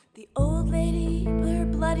The old lady put her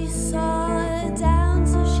bloody saw down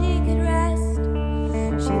so she could rest.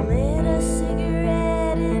 She lit a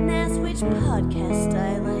cigarette and asked which podcast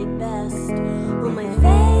I like best. Well, my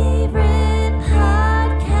favorite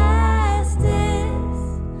podcast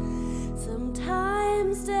is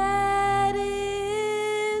Sometimes Dad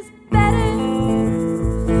is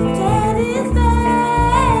Better. Dad is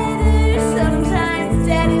better. Sometimes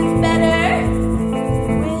Dad is better.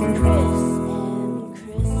 With Chris and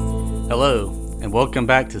Kristen. Hello, and welcome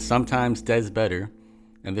back to Sometimes Dad's Better.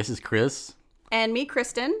 And this is Chris. And me,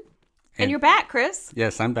 Kristen. And you're back, Chris,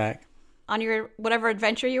 Yes, I'm back. on your whatever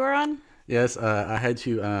adventure you were on. Yes, I had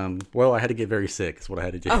to, I had to get very sick is what I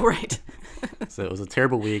had to do. Oh, right. So it was a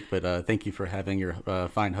terrible week, but thank you for having your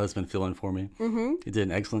fine husband fill in for me. Mm-hmm. He did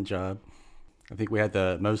an excellent job. I think we had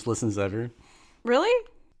the most listens ever Really?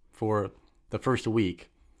 for the first week.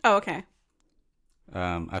 Oh, okay.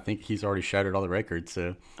 I think he's already shattered all the records,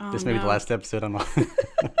 so this may be the no. last episode I'm on.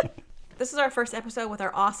 This is our first episode with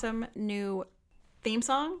our awesome new theme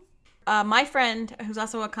song. My friend, who's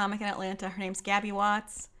also a comic in Atlanta, her name's Gabby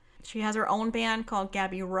Watts. She has her own band called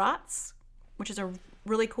Gabby Rots, which is a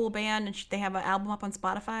really cool band, and they have an album up on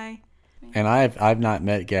Spotify. And I've not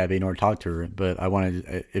met Gabby nor talked to her, but I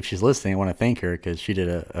wanted, if she's listening, I want to thank her because she did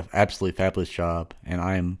a absolutely fabulous job, and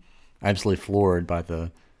I am absolutely floored by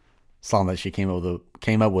the song that she came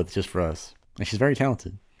up with just for us. And she's very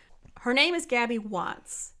talented. Her name is Gabby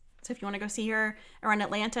Watts. So if you want to go see her around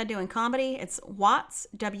Atlanta doing comedy, it's Watts,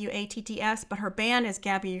 W-A-T-T-S, but her band is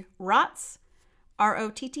Gabby Rots,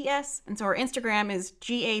 R-O-T-T-S, and so her Instagram is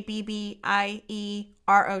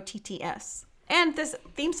G-A-B-B-I-E-R-O-T-T-S. And this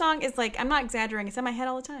theme song is like, I'm not exaggerating, it's in my head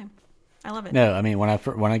all the time. I love it. No, I mean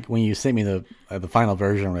when you sent me the final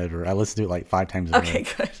version or whatever, I listened to it like 5 times a Okay, day.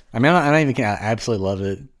 good. I mean, I'm not even kidding. I absolutely love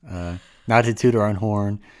it. Not to toot our own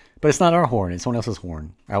horn, but it's not our horn; it's someone else's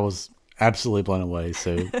horn. I was absolutely blown away.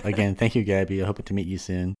 So again, thank you, Gabby. I hope to meet you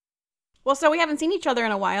soon. Well, so we haven't seen each other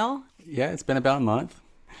in a while. Yeah, it's been about a month.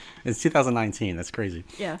 It's 2019. That's crazy.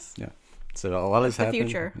 Yes. Yeah. So a lot has the happened.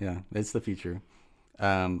 future. Yeah, it's the future.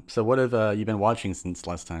 So what have you been watching since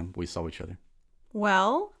last time we saw each other?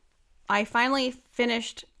 Well, I finally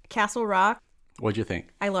finished Castle Rock. What'd you think?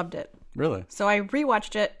 I loved it. Really? So I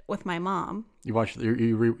rewatched it with my mom. You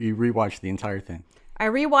rewatched the entire thing? I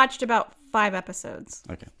rewatched about 5 episodes,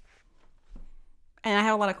 Okay. and I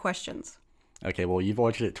have a lot of questions. Okay, well, you've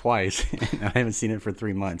watched it twice, and I haven't seen it for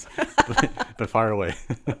 3 months. But fire away.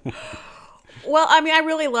 Well, I mean, I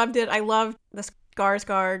really loved it. I loved the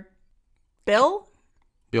Skarsgård. Bill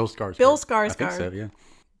Skarsgård. I think so, yeah.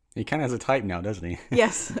 He kind of has a type now, doesn't he?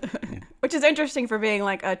 Yes. Which is interesting for being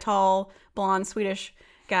like a tall, blonde, Swedish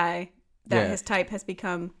guy, that his type has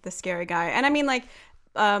become the scary guy. And I mean, like,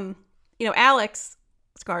 Alex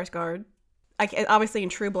Skarsgård, obviously in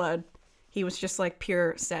True Blood, he was just like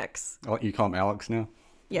pure sex. Oh, you call him Alex now?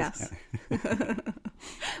 Yes.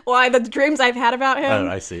 Well, the dreams I've had about him. Oh,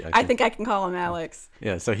 I see. I think I can call him Alex.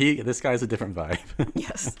 Yeah, so this guy's a different vibe.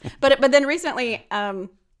 Yes. But then recently,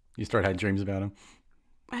 You started having dreams about him?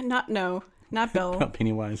 not Bill. About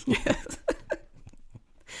Pennywise? Yes.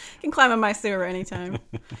 Can climb on my sewer anytime.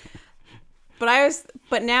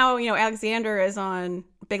 But now, Alexander is on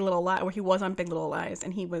Big Little Lies, or he was on Big Little Lies,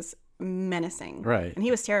 and he was menacing. Right. And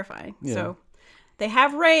he was terrifying. Yeah. So they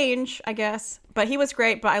have range, I guess. But he was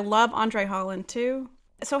great. But I love Andre Holland, too.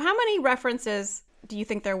 So how many references do you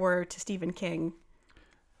think there were to Stephen King?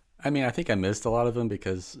 I mean, I think I missed a lot of them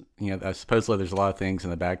because, supposedly there's a lot of things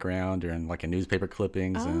in the background or in like a newspaper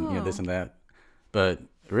clippings and, this and that. But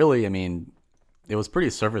really, I mean, it was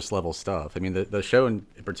pretty surface level stuff. I mean, the show in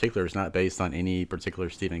particular is not based on any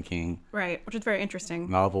particular Stephen King Right, which is very interesting.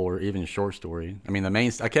 novel or even short story. I mean,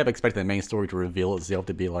 I kept expecting the main story to reveal itself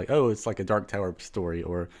to be like, oh, it's like a Dark Tower story,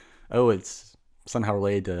 or, oh, it's somehow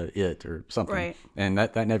related to it or something. Right. And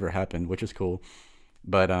that never happened, which is cool.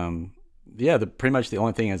 But, pretty much the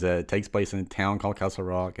only thing is that it takes place in a town called Castle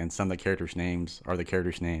Rock, and some of the characters' names are the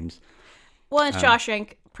characters' names. Well, and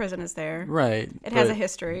Shawshank Prison is there. Right. It has a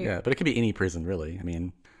history. Yeah, but it could be any prison, really. I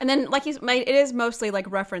mean... And then, like it is mostly like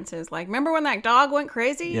references. Like, remember when that dog went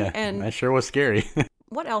crazy? Yeah, And that sure was scary.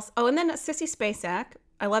 what else? Oh, and then Sissy Spacek.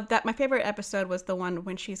 I love that. My favorite episode was the one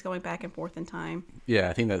when she's going back and forth in time. Yeah,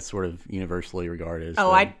 I think that's sort of universally regarded as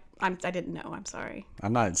I didn't know. I'm sorry.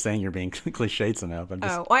 I'm not saying you're being cliched somehow. I'm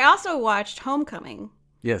just... Oh, well, I also watched Homecoming,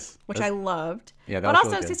 Yes. which I loved. Yeah, that but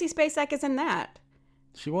was also really good. Sissy Spacek is in that,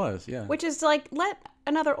 She was, yeah. which is like, let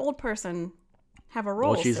another old person have a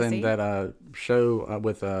role. Well, she's Sissy. in that show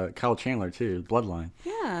with Kyle Chandler, too, Bloodline.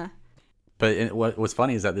 Yeah. But what's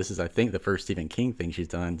funny is that this is, I think, the first Stephen King thing she's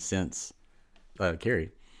done since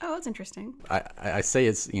Carrie. Oh, that's interesting. I say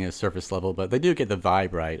it's surface level, but they do get the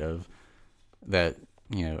vibe right of that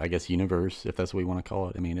I guess universe, if that's what we want to call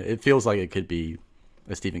it. I mean, it feels like it could be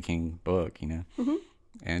a Stephen King book, Mm-hmm.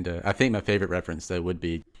 And I think my favorite reference though would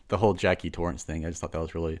be the whole Jackie Torrance thing. I just thought that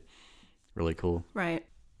was really, really cool. Right.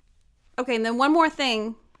 Okay, and then one more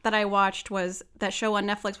thing that I watched was that show on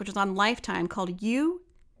Netflix, which is on Lifetime, called You.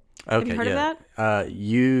 Okay, Have you heard of that?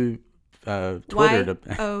 You Twittered.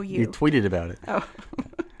 Y-O-U. You tweeted about it. Oh.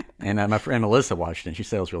 And my friend Melissa watched it, and she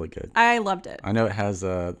said it was really good. I loved it. I know it has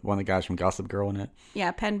one of the guys from Gossip Girl in it.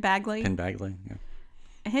 Yeah, Penn Badgley. Penn Badgley, yeah.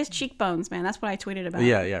 And his cheekbones, man, that's what I tweeted about.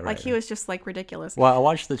 Yeah, right. Like, he was just, like, ridiculous. Well, I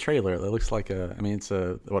watched the trailer. It looks like it's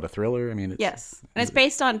a thriller? I mean, yes. And it's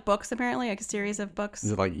based on books, apparently, like a series of books.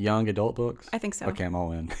 Is it like young adult books? I think so. Okay, I'm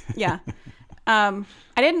all in. Yeah. I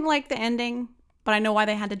didn't like the ending, but I know why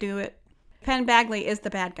they had to do it. Penn Badgley is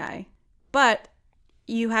the bad guy. But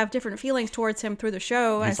you have different feelings towards him through the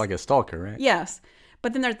show. He's like a stalker, right? Yes.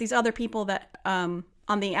 But then there's these other people that on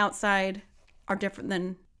the outside are different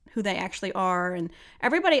than who they actually are. And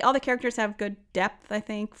all the characters have good depth, I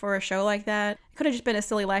think, for a show like that. It could have just been a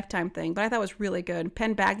silly Lifetime thing, but I thought it was really good.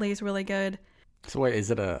 Penn Badgley is really good. So wait,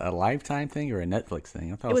 is it a Lifetime thing or a Netflix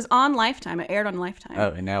thing? I thought it was on Lifetime. It aired on Lifetime. Oh,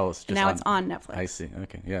 and now it's just it's on Netflix. I see.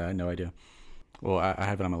 Okay. Yeah, I had no idea. Well, I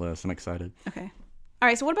have it on my list. I'm excited. Okay. All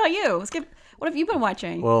right, so what about you? What have you been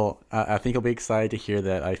watching? Well, I think you'll be excited to hear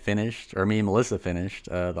that I finished, or me and Melissa finished,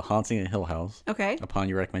 The Haunting at Hill House. Okay. Upon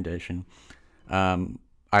your recommendation.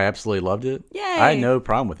 I absolutely loved it. Yay! I had no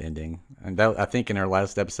problem with the ending. And that, I think in our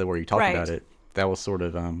last episode where you talked Right. about it, that was sort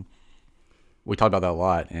of, we talked about that a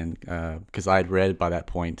lot. And because I had read by that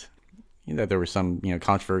point that there was some,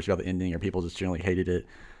 controversy about the ending or people just generally hated it.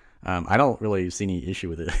 I don't really see any issue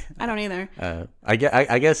with it. I don't either. I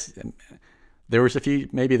guess there was a few,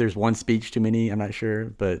 maybe there's one speech too many, I'm not sure.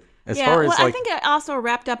 But as far as I think it also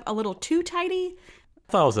wrapped up a little too tidy.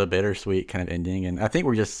 I thought it was a bittersweet kind of ending. And I think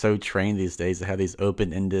we're just so trained these days to have these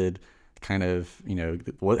open-ended kind of,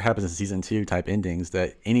 what happens in season 2 type endings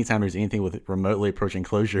that anytime there's anything with remotely approaching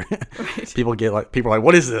closure, Right. people are like,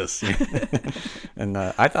 what is this? And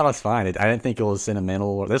I thought it was fine. I didn't think it was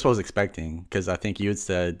sentimental, or that's what I was expecting, because I think you had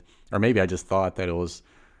said, or maybe I just thought that it was,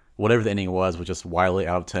 whatever the ending was just wildly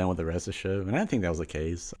out of tone with the rest of the show. And I didn't think that was the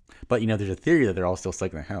case. But, there's a theory that they're all still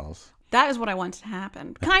stuck in the house. That is what I wanted to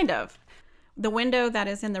happen. Kind of. The window that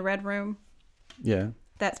is in the red room, Yeah.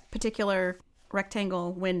 that particular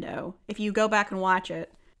rectangle window, if you go back and watch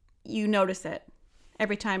it, you notice it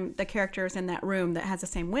every time the character is in that room that has the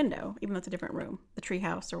same window, even though it's a different room, the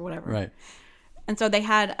treehouse or whatever. Right. And so they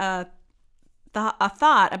had a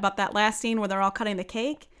thought about that last scene where they're all cutting the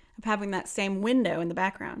cake of having that same window in the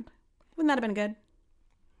background. Wouldn't that have been good?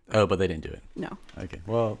 Oh, but they didn't do it. No. Okay.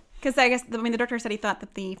 Well, because I guess, the director said he thought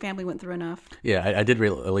that the family went through enough. yeah, I did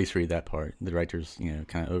at least read that part. The director's,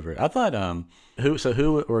 kind of over it. I thought,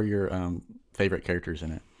 who were your favorite characters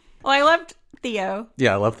in it? Well, I loved Theo.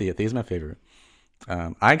 Yeah, I love Theo. Theo's my favorite.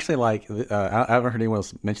 I actually like, I haven't heard anyone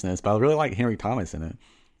else mention this, but I really like Henry Thomas in it.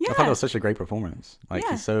 Yeah. I thought it was such a great performance. Like,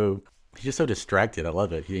 Yeah. he's just so distracted. I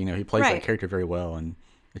love it. He plays Right. that character very well. And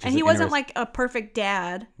it's just And he wasn't like a perfect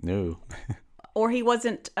dad. No. Or he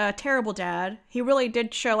wasn't a terrible dad. He really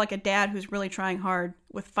did show like a dad who's really trying hard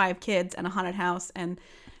with 5 kids and a haunted house and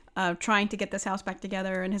trying to get this house back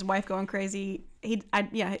together, and his wife going crazy. It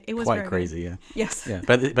was Quite very crazy, good. yeah. Yes. Yeah,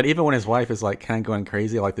 but even when his wife is like kind of going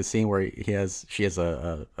crazy, like the scene where she has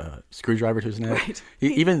a screwdriver to his neck. Right.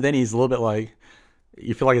 Even then, he's a little bit like,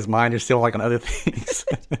 you feel like his mind is still like on other things,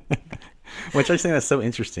 which I just think that's so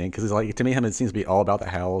interesting, because it's like, to me, it seems to be all about the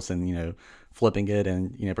house and flipping it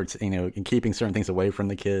and and keeping certain things away from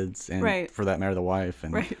the kids and Right. for that matter the wife,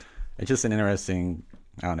 and Right. it's just an interesting.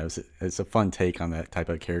 I don't know. It's a fun take on that type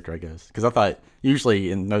of character, I guess. Because I thought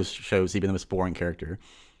usually in most shows he'd be the most boring character,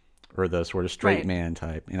 or the sort of straight Right. man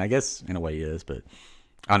type. And I guess in a way he is, but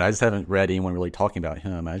I don't know. I just haven't read anyone really talking about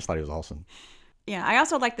him. I just thought he was awesome. Yeah. I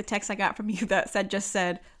also like the text I got from you that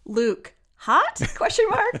said, Luke, hot? Question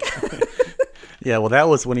mark. Yeah, well, that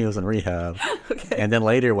was when he was in rehab. Okay. And then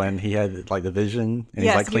later when he had like the vision and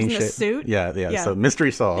Yes, he's like clean using the shit. suit. Yeah. So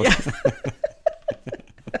mystery solved. Yeah.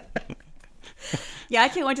 Yeah, I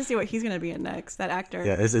can't wait to see what he's going to be in next, that actor.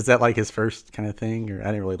 Yeah, is that like his first kind of thing? Or I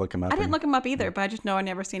didn't really look him up. I didn't look him up either, but I just know I've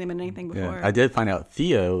never seen him in anything before. Yeah, I did find out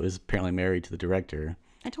Theo is apparently married to the director.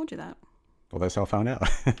 I told you that. Well, that's how I found out.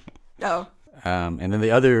 Oh. And then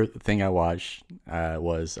the other thing I watched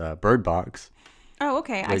was Bird Box. Oh,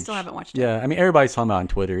 okay. I which- still haven't watched it. Yeah, I mean, everybody's talking about it on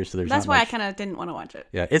Twitter, so there's That's not why much. I kind of didn't want to watch it.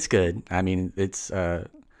 Yeah, it's good. I mean, it's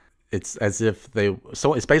it's as if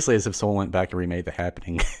it's basically as if someone went back and remade The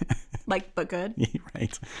Happening. Like, but good.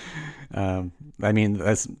 Right. I mean,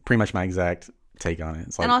 that's pretty much my exact take on it.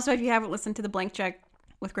 It's like, And also, if you haven't listened to the Blank Check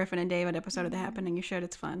with Griffin and David episode of The Happening, you should.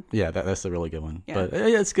 It's fun. yeah, that's a really good one. Yeah. But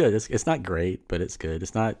it's good. It's not great, but it's good.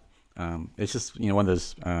 It's not. It's just one of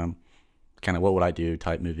those kind of what would I do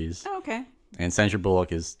type movies. Oh, okay. And Sandra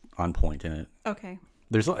Bullock is on point in it. Okay.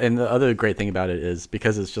 And the other great thing about it is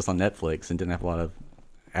because it's just on Netflix and didn't have a lot of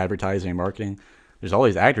advertising and marketing. There's all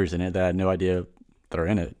these actors in it that I had no idea that are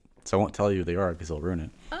in it, so I won't tell you who they are because they'll ruin it.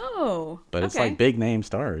 Oh. But it's okay. like big name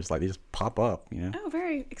stars, like they just pop up, Oh,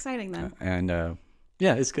 very exciting then. And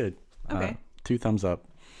yeah, it's good. Okay. 2 thumbs up,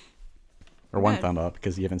 or 1 Good. thumb up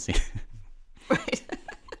because you haven't seen it. Right.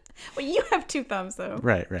 Well, you have 2 thumbs though.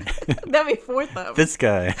 Right. That'd be 4 thumbs. This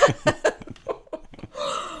guy.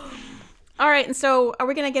 All right, and so are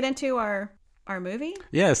we gonna get into our movie?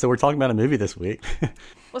 Yeah, so we're talking about a movie this week.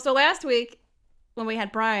 Well, so last week when we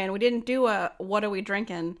had Brian, we didn't do a what are we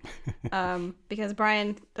drinking because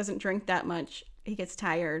Brian doesn't drink that much. He gets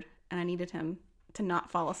tired, and I needed him to not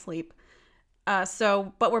fall asleep.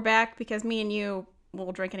 But we're back because me and you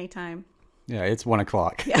will drink anytime. Yeah, it's 1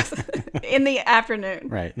 o'clock. Yes, in the afternoon.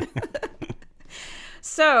 Right.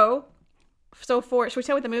 So should we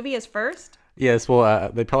tell what the movie is first? Yes,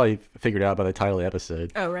 well, they probably figured out by the title of the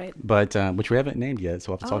episode. Oh, right. But which we haven't named yet,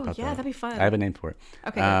 so we'll have to talk about that. Yeah, that'd be fun. I have a name for it.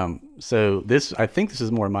 Okay. So I think this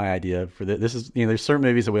is more my idea for this is there's certain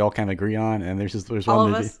movies that we all kind of agree on, and there's All one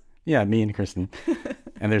of movie. us? Yeah, me and Kristen.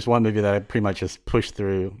 And there's one movie that I pretty much just pushed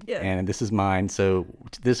through, Yeah. and this is mine. So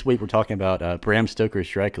this week we're talking about Bram Stoker's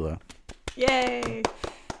Dracula, Yay!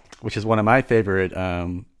 which is one of my favorite,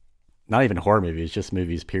 not even horror movies, just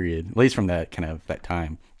movies, period. At least from that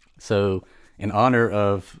time. So in honor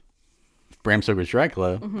of Bram Stoker's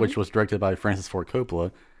Dracula, which was directed by Francis Ford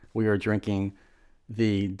Coppola, we are drinking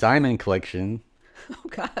the Diamond Collection. Oh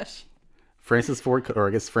gosh. Francis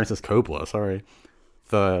Coppola, sorry.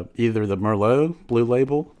 Either the Merlot Blue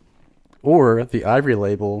Label or the Ivory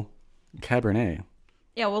Label Cabernet.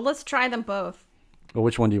 Yeah, well, let's try them both. Well,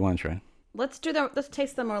 which one do you want to try? Let's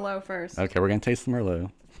taste the Merlot first. Okay, we're going to taste the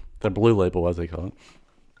Merlot. The Blue Label, as they call it.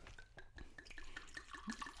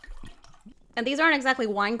 And these aren't exactly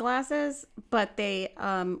wine glasses, but they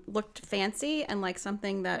looked fancy and like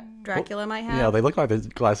something that Dracula might have. Yeah, they look like the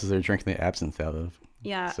glasses they're drinking the absinthe out of.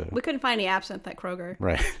 Yeah, So- we couldn't find any absinthe at Kroger.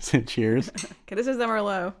 Right. So cheers. Okay, this is the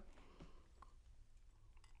Merlot.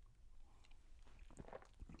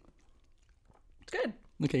 It's good.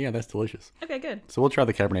 Okay, yeah, that's delicious. Okay, good. So we'll try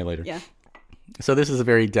the Cabernet later. Yeah. So this is a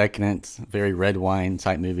very decadent, very red wine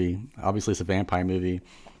type movie. Obviously, it's a vampire movie.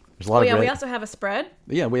 There's a lot Oh of yeah, red. we also have a spread.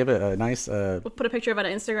 Yeah, we have a nice. We'll put a picture of it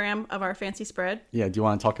on Instagram of our fancy spread. Yeah, do you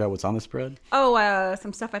want to talk about what's on the spread? Oh,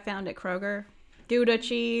 some stuff I found at Kroger. Gouda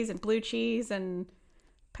cheese and blue cheese and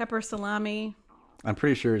pepper salami. I'm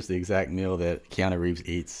pretty sure it's the exact meal that Keanu Reeves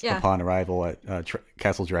eats Yeah. upon arrival at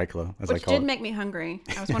Castle Dracula, as Which I call did it. make me hungry.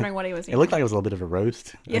 I was wondering what he was It eating. looked like it was a little bit of a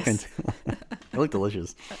roast. Yes. It looked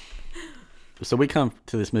delicious. So we come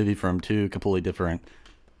to this movie from 2 completely different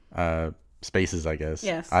spaces, I guess.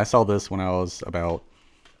 Yes. I saw this when I was about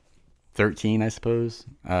 13, I suppose.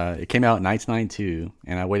 It came out in 1992,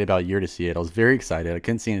 and I waited about a year to see it. I was very excited. I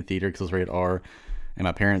couldn't see it in the theater because it was rated R, and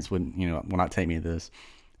my parents would not take me to this.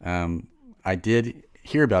 I did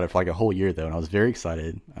hear about it for like a whole year though, and I was very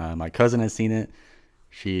excited. My cousin had seen it.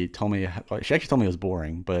 She actually told me it was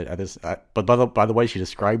boring, but by the way she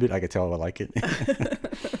described it, I could tell I like it.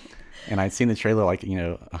 And I'd seen the trailer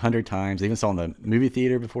 100 times. I even saw it in the movie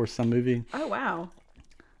theater before some movie. Oh wow.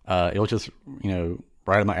 It was just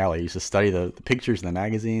right up my alley. I used to study the pictures in the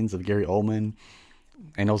magazines of Gary Oldman,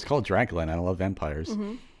 and it was called Dracula, and I love vampires.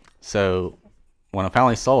 Mm-hmm. So when I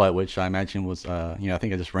finally saw it, which I imagine was I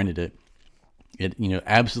think I just rented it. It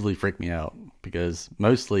absolutely freaked me out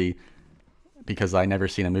mostly because I never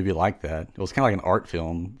seen a movie like that. It was kind of like an art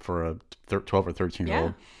film for a 12 or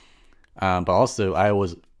 13-year-old. But also I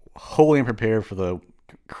was wholly unprepared for the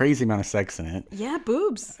crazy amount of sex in it. Yeah,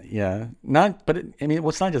 boobs. Yeah,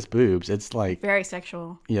 it's not just boobs. It's like Very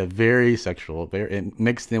sexual. yeah, very sexual. It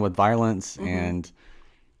mixed in with violence and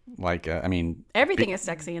Everything is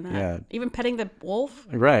sexy in that. Yeah. Even petting the wolf.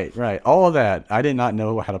 Right. All of that. I did not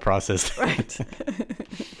know how to process that. Right.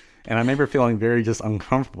 And I remember feeling very just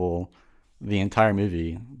uncomfortable the entire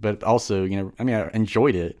movie, but also, I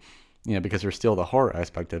enjoyed it, because there's still the horror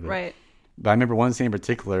aspect of it. Right. But I remember one scene in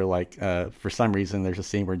particular, for some reason, there's a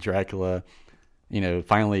scene where Dracula,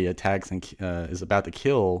 finally attacks and is about to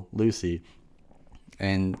kill Lucy.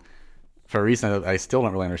 And for a reason I still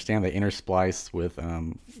don't really understand, they intersplice with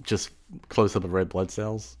just close up of red blood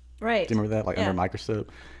cells. Right. Do you remember that? Like Yeah. under a microscope.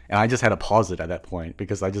 And I just had to pause it at that point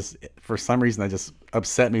because for some reason, that just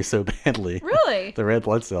upset me so badly. Really? The red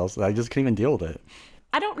blood cells. I just couldn't even deal with it.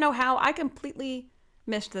 I don't know how. I completely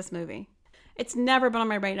missed this movie. It's never been on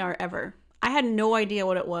my radar ever. I had no idea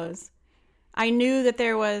what it was. I knew that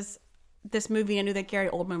there was this movie. I knew that Gary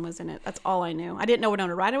Oldman was in it. That's all I knew. I didn't know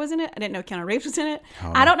Winona Ryder was in it. I didn't know Keanu Reeves was in it.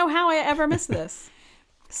 Oh. I don't know how I ever missed this.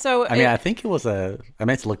 So I mean, I think it was I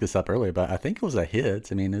meant to look this up earlier, but I think it was a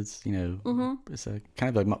hit. I mean, it's, it's a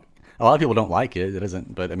kind of a lot of people don't like it. It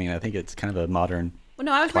isn't, but I mean, I think it's kind of a modern. Well,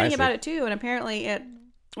 no, I was reading classic. about it too, and apparently it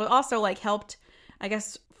also like helped. I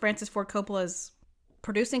guess Francis Ford Coppola's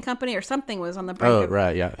producing company or something was on the brink. Oh, of,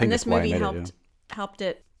 right, yeah. I think and that's this why I movie made helped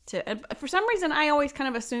it to. And for some reason, I always kind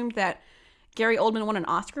of assumed that Gary Oldman won an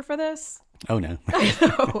Oscar for this. Oh no.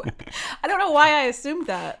 I don't know why I assumed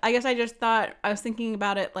that. I guess I just thought I was thinking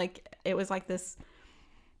about it like it was like this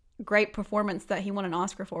great performance that he won an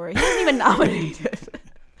Oscar for. He wasn't even nominated.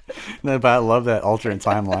 No, but I love that alternate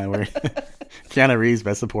timeline where Keanu Reeves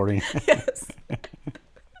best supporting. Yes.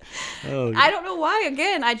 Oh, I don't know why.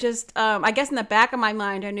 Again, I just I guess in the back of my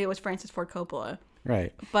mind I knew it was Francis Ford Coppola,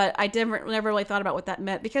 right. but I never really thought about what that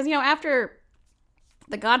meant because after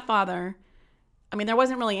The Godfather, I mean there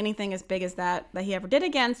wasn't really anything as big as that he ever did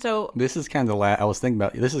again. So This is kind of the last. I was thinking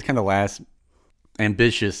about. This is kind of the last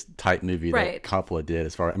ambitious type movie Right. that Coppola did.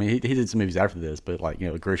 As far, I mean, he did some movies after this, but like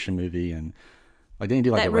a Grisham movie and like didn't he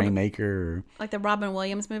do like That the Rainmaker? Or, like the Robin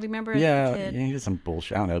Williams movie, remember? as a yeah, kid? he did some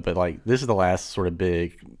bullshit. I don't know, but like this is the last sort of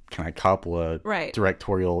big kind of Coppola Right.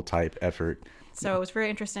 directorial type effort. So it was very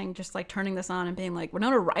interesting, just like turning this on and being like,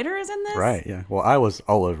 Winona Ryder is in this, Right, yeah. Well, I was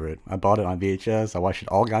all over it. I bought it on VHS. I watched it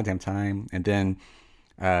all goddamn time. And then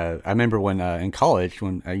I remember when in college,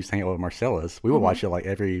 when I used to hang out with Marcellus, we would watch it like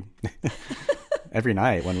every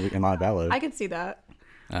night when in Montebello. I could see that.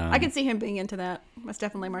 I could see him being into that. That's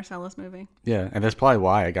definitely Marcellus movie. Yeah, and that's probably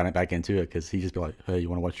why I got it back into it, because he'd just be like, hey, you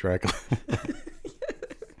want to watch Dracula?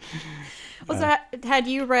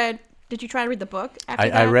 Did you try to read the book after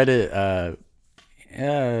that? I read it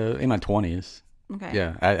in my 20s. Okay.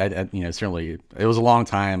 Yeah, I certainly, it was a long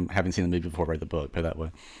time having seen the movie before I read the book, put it that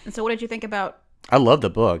way. And so what did you think about... I love the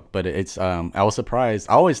book, but it's I was surprised.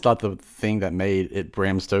 I always thought the thing that made it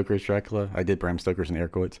Bram Stoker's Dracula, I did Bram Stoker's in air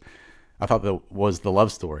quotes, I thought that was the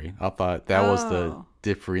love story. I thought that was the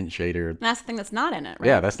differentiator. That's the thing that's not in it, right?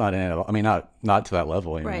 Yeah, that's not in it at all. I mean, not to that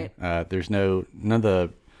level anyway. Right. There's none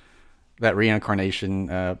of that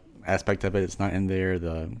reincarnation aspect of it. It's not in there.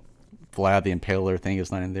 The Vlad the Impaler thing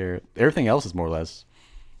is not in there. Everything else is more or less,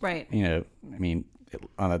 Right. I mean,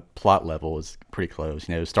 on a plot level is pretty close.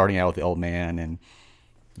 Starting out with the old man and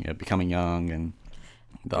becoming young and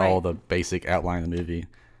all the basic outline of the movie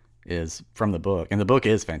is from the book, and the book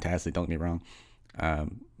is fantastic. Don't get me wrong,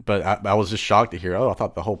 but I was just shocked to hear. I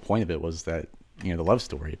thought the whole point of it was that the love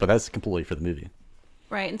story, but that's completely for the movie.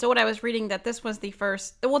 Right. And so what I was reading that this was the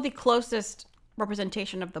closest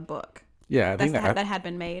representation of the book. Yeah, I think that had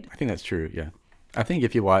been made. I think that's true. Yeah, I think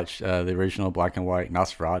if you watch the original black and white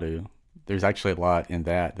Nosferatu, there's actually a lot in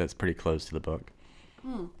that's pretty close to the book.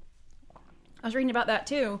 I was reading about that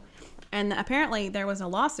too, and apparently there was a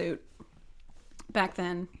lawsuit back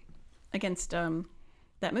then against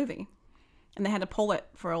that movie, and they had to pull it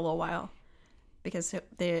for a little while because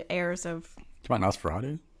the heirs of It's about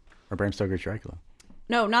Nosferatu or Bram Stoker's Dracula.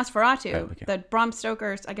 No, Nosferatu. Oh, okay. The Bram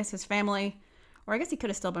Stoker's, I guess his family, or I guess he could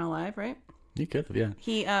have still been alive, right? You could have, yeah.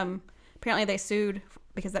 He apparently they sued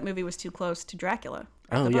because that movie was too close to Dracula.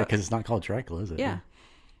 Oh, the yeah, book. because it's not called Dracula, is it? Yeah.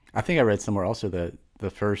 I think I read somewhere also that the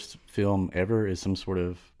first film ever is some sort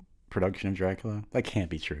of production of Dracula. That can't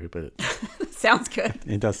be true, but Sounds good.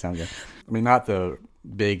 it does sound good. I mean, not the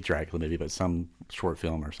big Dracula movie, but some short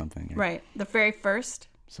film or something. Yeah. Right. The very first.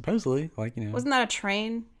 Supposedly, Wasn't that a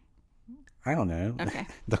train? I don't know. Okay.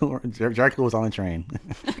 Don't worry, Dracula was on the train.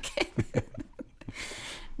 Okay.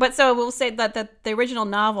 But so we'll say that the original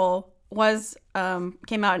novel was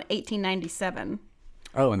came out in 1897.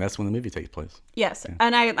 Oh, and that's when the movie takes place. Yes,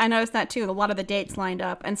 and I noticed that too. A lot of the dates lined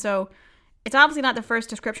up, and so it's obviously not the first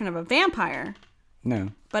description of a vampire, No.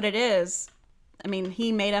 but it is. I mean,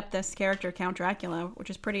 he made up this character, Count Dracula, which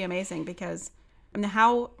is pretty amazing because I mean,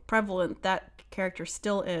 how prevalent that character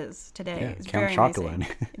still is today. Yeah, is Count very Chocula.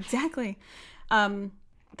 amazing. Exactly.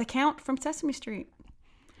 The Count from Sesame Street.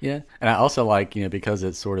 Yeah, and I also like because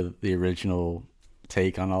it's sort of the original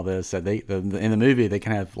take on all this. That in the movie they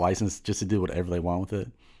can have license just to do whatever they want with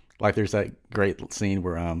it. Like there's that great scene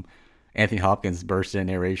where Anthony Hopkins bursts in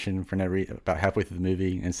narration for about halfway through the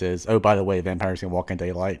movie and says, "Oh, by the way, vampires can walk in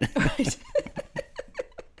daylight." Right.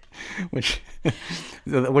 which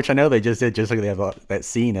I know they just did, just like they have that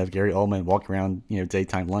scene of Gary Oldman walking around,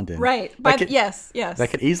 daytime London. Right. Yes. That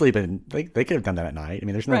could easily been, they could have done that at night. I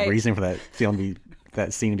mean, there's no reason for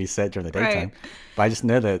that scene to be set during the daytime. Right. But I just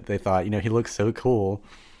know that they thought, he looks so cool,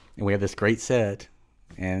 and we have this great set,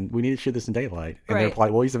 and we need to shoot this in daylight. And they're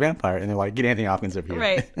like, well, he's a vampire. And they're like, get Anthony Hopkins over here.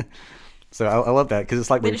 Right. So I love that, because it's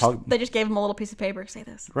like they just gave him a little piece of paper. Say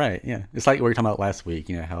this. Right, yeah. It's like we were talking about last week,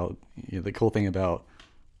 how the cool thing about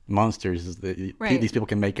monsters is that these people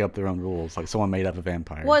can make up their own rules. Like someone made up a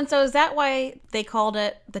vampire. Well, and so is that why they called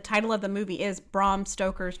it, the title of the movie is Bram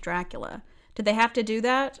Stoker's Dracula? Did they have to do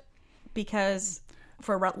that because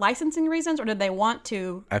for licensing reasons, or did they want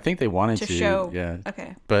to? I think they wanted to show. Yeah.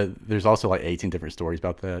 Okay. But there's also like 18 different stories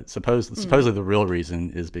about that. Supposedly the real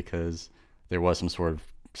reason is because there was some sort of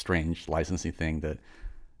strange licensing thing that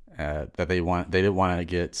they didn't want to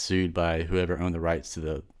get sued by whoever owned the rights to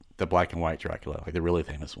the black and white Dracula, like the really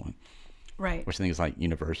famous one. Right. Which I think is like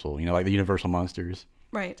Universal, like the Universal monsters.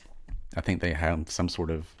 Right. I think they have there's some sort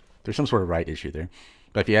of right issue there.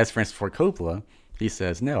 But if you ask Francis Ford Coppola, he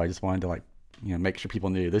says, no, I just wanted to make sure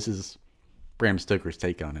people knew this is Bram Stoker's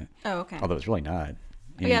take on it. Oh, okay. Although it's really not.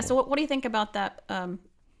 Yeah, so what do you think about that,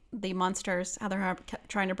 the monsters, how they're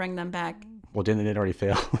trying to bring them back? Well, didn't it already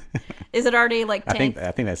fail? Is it already tanked?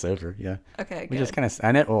 I think that's over, yeah. Okay, We good. just kind of,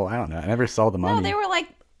 I don't know. I never saw The Mummy. No, they were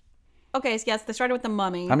okay, so yes, they started with The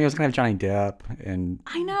Mummy. I mean, it was going to have Johnny Depp and...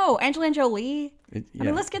 I know, Angelina Jolie. Yeah. I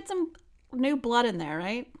mean, let's get some new blood in there,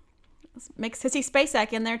 right? Let's make Sissy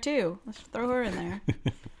Spacek in there, too. Let's throw her in there.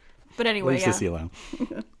 But anyway, leave Sissy alone.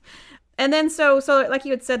 And then, so like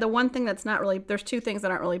you had said, the one thing that's not really... There's two things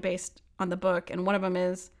that aren't really based on the book, and one of them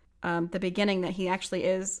is the beginning, that he actually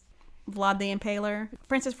is Vlad the Impaler.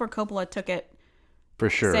 Francis Ford Coppola took it for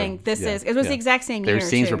sure, saying it was the exact same year. There's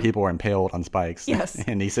scenes where people are impaled on spikes. Yes.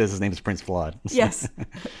 And he says his name is Prince Vlad. Yes.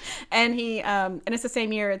 And he and it's the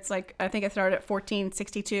same year. It's I think it started at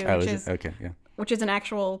 1462, which is an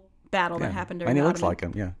actual battle that happened during and he the looks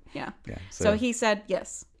Ottoman. like him. Yeah. So he said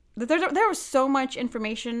yes. There was so much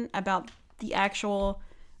information about the actual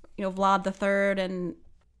Vlad III and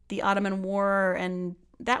the Ottoman War, and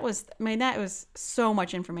that was so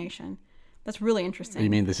much information. That's really interesting. You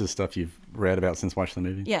mean this is stuff you've read about since watching the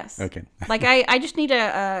movie? Yes. Okay. I just need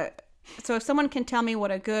so if someone can tell me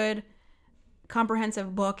what a good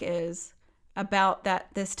comprehensive book is about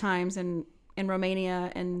this times in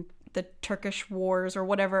Romania and the Turkish wars or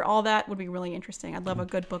whatever, all that would be really interesting. I'd love a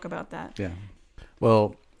good book about that. Yeah.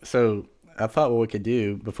 Well, so I thought what we could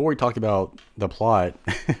do, before we talk about the plot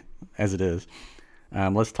as it is,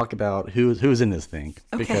 let's talk about who's in this thing.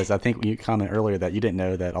 Okay. Because I think you commented earlier that you didn't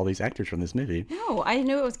know that all these actors from this movie. No, I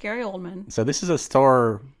knew it was Gary Oldman. So this is a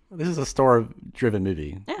star-driven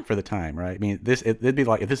movie for the time, right? I mean, it'd be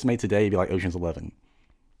like, if this is made today, it'd be like Ocean's 11.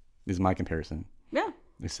 Is my comparison. Yeah.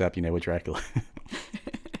 Except, with Dracula.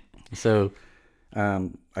 So,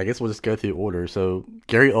 I guess we'll just go through order. So,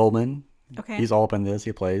 Gary Oldman, he's all up in this.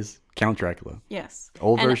 He plays Count Dracula. Yes.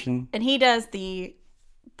 Version. And he does the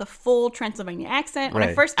full Transylvania accent. When Right.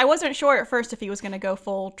 at first, I wasn't sure at first if he was going to go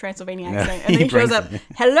full Transylvania accent. And then he shows up,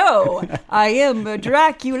 hello, I am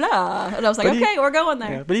Dracula. And I was like, we're going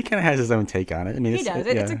there. Yeah, but he kind of has his own take on it. I mean, He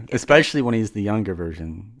does. Especially when he's the younger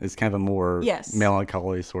version. It's kind of a more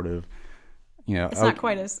melancholy sort of, It's not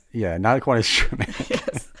quite as... Yeah, not quite as dramatic.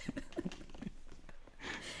 Yes.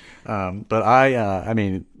 But I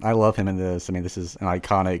mean, I love him in this. I mean, this is an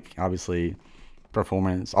iconic, obviously,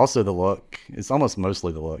 performance. Also, the look. It's almost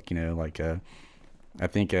mostly the look. I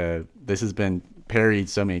think this has been parodied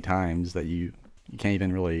so many times that you can't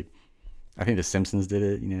even really. I think The Simpsons did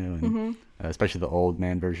it. And especially the old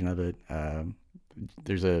man version of it. I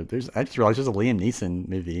just realized there's a Liam Neeson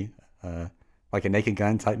movie. Like a Naked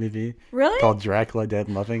Gun type movie. Really? Called Dracula, Dead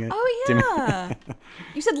and Loving It. Oh, yeah.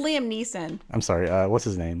 You said Liam Neeson. I'm sorry. What's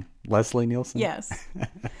his name? Leslie Nielsen? Yes.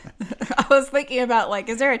 I was thinking about,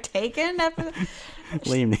 is there a Taken episode?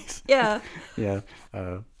 Liam Neeson. Yeah. Yeah.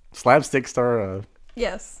 Slapstick star.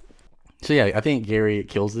 Yes. So, yeah, I think Gary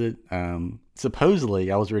kills it.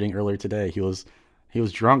 Supposedly, I was reading earlier today, he was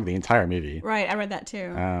drunk the entire movie. Right. I read that,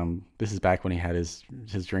 too. This is back when he had his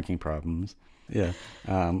drinking problems. Yeah.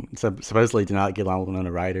 So supposedly did not get along with Winona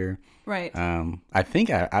Ryder. Right. I think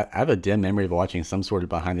I have a dim memory of watching some sort of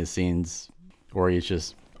behind the scenes where he's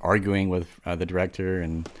just arguing with the director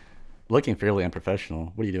and looking fairly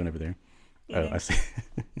unprofessional. What are you doing over there? Eating. Oh, I see.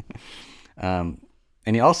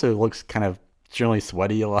 And he also looks kind of generally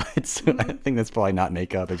sweaty a lot. So I think that's probably not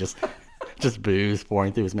makeup. It just booze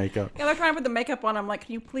pouring through his makeup. Yeah, they're trying to put the makeup on. I'm like,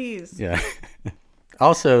 can you please? Yeah.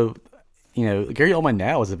 Also, Gary Oldman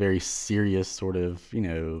now is a very serious sort of,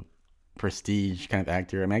 prestige kind of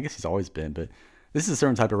actor. I mean, I guess he's always been, but this is a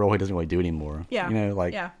certain type of role he doesn't really do anymore. Yeah. You know,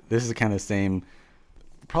 like this is the kind of same,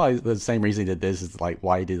 probably the same reason he did this is like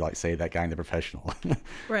why he did like say that guy in The Professional,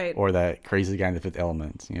 Right. or that crazy guy in The Fifth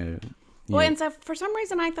Element. You know. Well, and so for some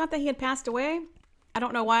reason I thought that he had passed away. I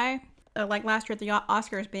don't know why. Like last year at the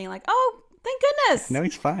Oscars, being like, "Oh, thank goodness." No,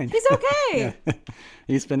 he's fine. He's okay. Yeah.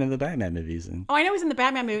 He's been in the Batman movies and. Oh, I know he's in the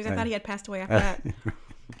Batman movies. I thought he had passed away after that.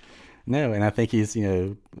 No, and I think he's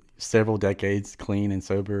several decades clean and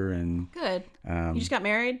sober and. Good. You just got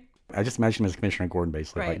married? I just imagine him as Commissioner Gordon,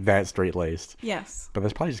 basically, Right. like that straight laced. Yes. But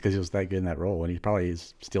that's probably just because he was that good in that role, and he probably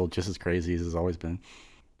is still just as crazy as he's always been.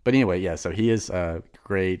 But anyway, yeah. So he is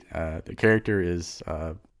great. The character is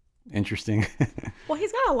interesting. Well,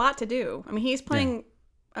 he's got a lot to do. I mean, he's playing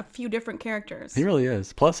a few different characters. He really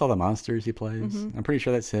is. Plus all the monsters he plays. I'm pretty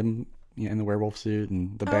sure that's him in the werewolf suit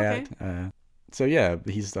and the bat. Okay. So yeah,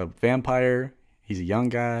 he's a vampire. He's a young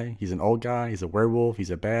guy. He's an old guy. He's a werewolf. He's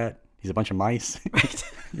a bat. He's a bunch of mice. Right.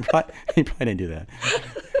 he probably didn't do that.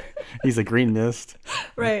 He's a green mist.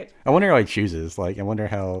 Right. I wonder how he chooses. Like, I wonder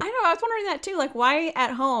how. I know. I was wondering that too. Like, why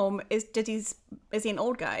at home is he an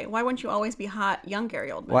old guy? Why wouldn't you always be hot, young Gary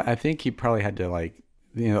Oldman? Well, I think he probably had to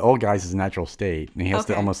the old guy's his natural state, and he has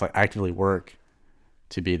to almost like actively work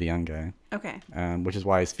to be the young guy. Okay. Which is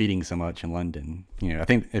why he's feeding so much in London. I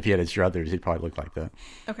think if he had his druthers, he'd probably look like that.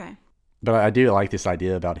 Okay. But I do like this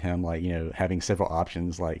idea about him, like, having several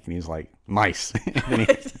options, like, and he's like, mice. And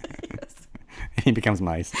Yes. he becomes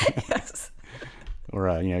mice. Yes.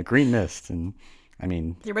 Or, green mist. And, I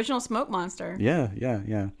mean. The original Smoke Monster. Yeah.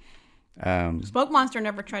 Smoke Monster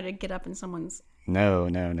never tried to get up in someone's No.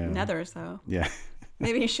 nethers, though. Yeah.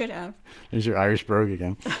 Maybe he should have. There's your Irish brogue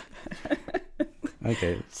again.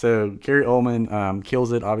 Okay, so Gary Oldman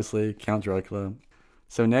kills it, obviously, Count Dracula.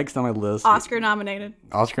 So next on my list... Oscar nominated.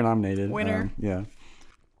 Winner. Yeah.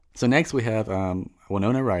 So next we have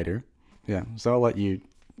Winona Ryder. Yeah, so I'll let you,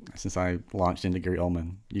 since I launched into Gary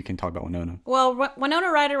Oldman, you can talk about Winona. Well,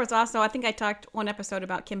 Winona Ryder was also... I think I talked one episode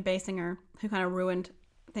about Kim Basinger, who kind of ruined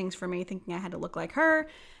things for me, thinking I had to look like her.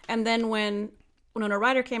 And then when Winona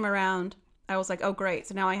Ryder came around, I was like, oh, great.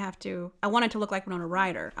 So now I wanted to look like Winona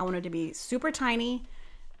Ryder. I wanted to be super tiny,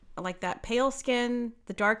 like that pale skin,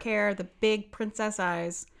 the dark hair, the big princess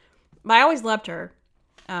eyes. But I always loved her.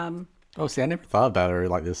 See, I never thought about her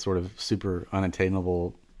like this sort of super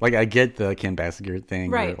unattainable. Like, I get the Kim Basinger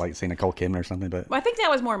thing, right? Or like, say, Nicole Kidman or something, but... Well, I think that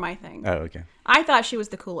was more my thing. Oh, okay. I thought she was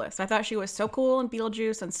the coolest. I thought she was so cool in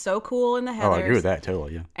Beetlejuice and so cool in The Heathers. Oh, I agree with that,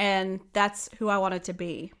 totally, yeah. And that's who I wanted to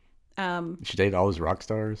be. She dated all those rock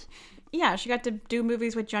stars. Yeah, she got to do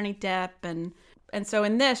movies with Johnny Depp, and so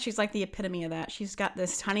in this, she's like the epitome of that. She's got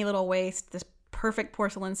this tiny little waist, this perfect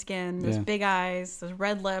porcelain skin, those big eyes, those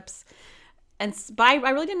red lips, but I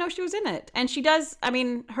really didn't know she was in it. And she does. I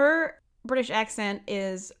mean, her British accent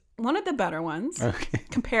is one of the better ones,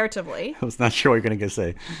 comparatively. I was not sure what you're gonna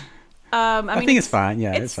say. I mean, think it's fine.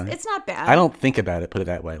 Yeah, it's fine. It's not bad. I don't think about it. Put it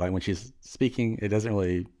that way. Like when she's speaking, it doesn't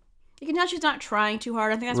really. You can tell she's not trying too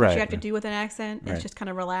hard. I think that's what you have to do with an accent. Is just kind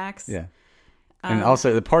of relax. Yeah. And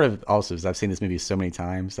also, the part of it also is I've seen this movie so many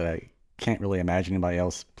times that I can't really imagine anybody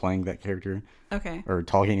else playing that character. Okay. Or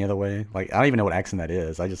talking any other way. Like, I don't even know what accent that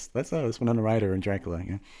is. That's Winona Ryder and Dracula.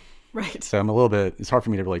 You know? Right. So it's hard for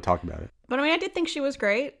me to really talk about it. But I mean, I did think she was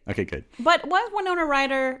great. Okay, good. But was Winona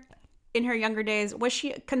Ryder, in her younger days, was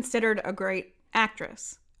she considered a great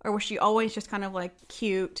actress? Or was she always just kind of like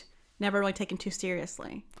cute, never really taken too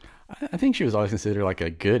seriously? I think she was always considered like a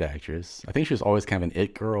good actress. I think she was always kind of an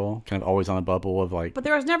it girl, kind of always on a bubble of like... But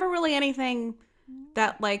there was never really anything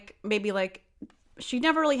that like, maybe like, she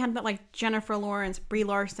never really had that like Jennifer Lawrence, Brie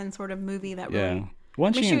Larson sort of movie that really...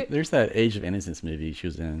 There's that Age of Innocence movie she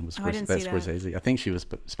was in. I didn't see that. Scorsese. I think she was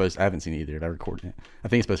supposed... I haven't seen it either. I recorded it. I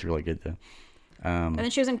think it's supposed to be really good though. And then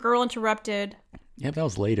she was in Girl Interrupted. Yeah, but that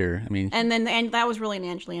was later. I mean... And that was really an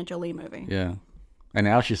Angelina Jolie movie. Yeah. And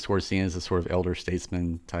now she's sort of seen as a sort of elder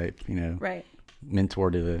statesman type, right, mentor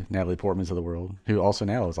to the Natalie Portmans of the world, who also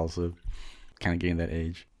now is also kind of getting that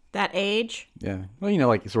age. That age? Yeah. Well,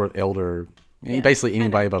 like sort of elder. Basically,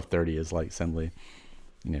 anybody above 30 is like suddenly,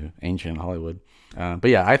 ancient in Hollywood. But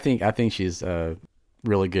yeah, I think she's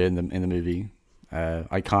really good in the movie.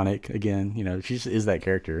 Iconic again. She just is that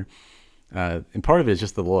character. And part of it is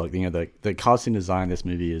just the look. The costume design in this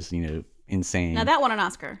movie is insane. Now that won an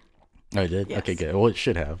Oscar. Oh, it did? Yes. Okay, good. Well, it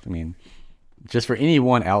should have. I mean, just for any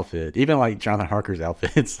one outfit, even like Jonathan Harker's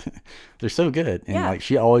outfits, they're so good. And like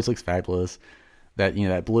she always looks fabulous. That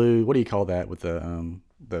that blue, what do you call that with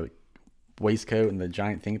the waistcoat and the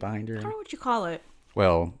giant thing behind her? I don't know what you call it.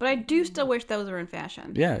 Well, But I do still wish those were in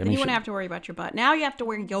fashion. Yeah, I Then mean, you wouldn't she- have to worry about your butt. Now you have to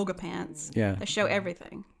wear yoga pants. Yeah. That show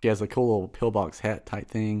everything. she has a cool little pillbox hat type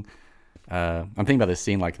thing. I'm thinking about this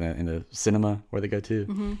scene like in the cinema where they go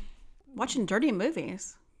to. Watching dirty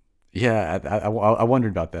movies. Yeah, I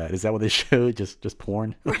wondered about that. Is that what they showed? Just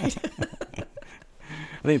porn? Right.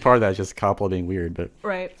 I think part of that is just Coppola being weird. But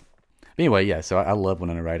Right. anyway, yeah, so I love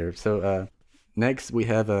Winona Ryder. So next we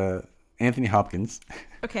have Anthony Hopkins.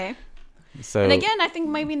 Okay. So And again, I think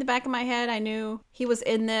maybe in the back of my head, I knew he was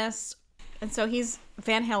in this. And so he's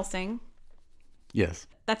Van Helsing. yes.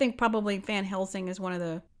 I think probably Van Helsing is one of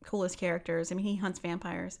the coolest characters. I mean, he hunts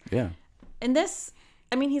vampires. Yeah. And this,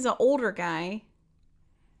 I mean, he's an older guy.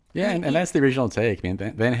 Yeah, and that's the original take. I mean,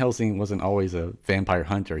 Van Helsing wasn't always a vampire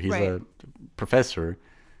hunter. He's Right. a professor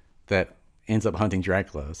that ends up hunting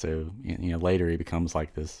Dracula. So, later he becomes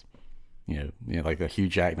like this, like a Hugh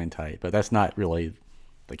Jackman type. But that's not really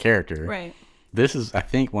the character. Right. This is, I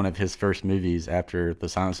think, one of his first movies after The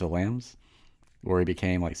Silence of the Lambs, where he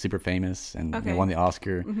became like super famous and Okay. won the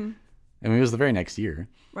Oscar. Mm-hmm. I mean, it was the very next year.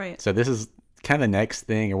 Right. So this is kind of the next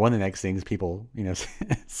thing, or one of the next things people,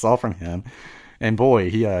 saw from him. And boy,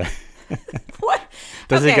 he What?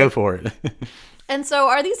 does he Okay. go for it. And so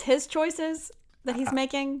are these his choices that he's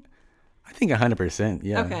making? I think 100%.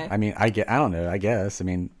 Yeah. Okay. I mean, I don't know. I guess. I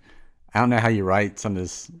mean, I don't know how you write some of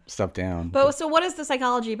this stuff down. But so what is the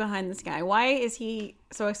psychology behind this guy? Why is he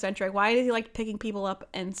so eccentric? Why does he like picking people up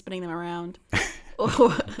and spinning them around?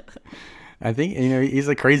 I think he's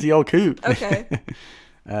a crazy old coot. Okay.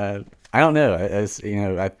 I don't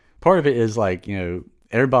know. Part of it is like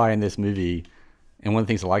everybody in this movie, and one of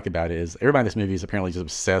the things I like about it is everybody in this movie is apparently just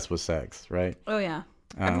obsessed with sex, right? Oh yeah.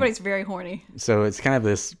 Everybody's very horny. So it's kind of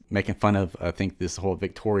this making fun of, I think, this whole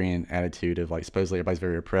Victorian attitude of like supposedly everybody's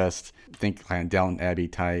very repressed. Think kind of Downton Abbey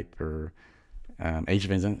type or Age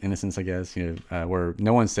of Innocence, I guess. Where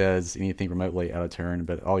no one says anything remotely out of turn,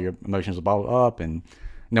 but all your emotions are bottled up, and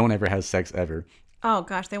no one ever has sex ever. Oh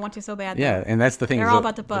gosh, they want to so bad. Yeah, and that's the thing. They're is all the-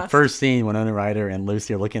 about to bust. The first scene when Winona Ryder and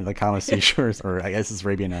Lucy are looking at the Kama Seashores, or I guess it's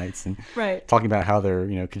Arabian Nights, and Right. talking about how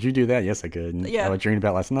they're, could you do that? Yes, I could. And Yeah. I dreamed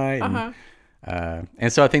about last night.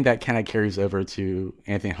 And so I think that kind of carries over to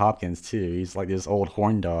Anthony Hopkins too. He's like this old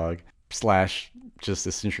horn dog / just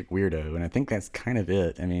eccentric weirdo, and I think that's kind of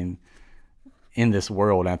it. I mean, in this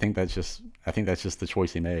world, I think that's just the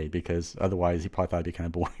choice he made, because otherwise he probably thought it'd be kind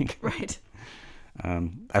of boring. Right.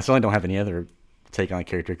 I certainly don't have any other take on the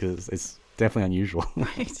character because it's definitely unusual.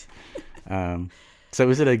 Right. So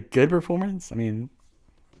is it a good performance? I mean,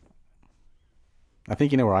 I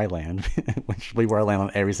think you know where I land, which is where I land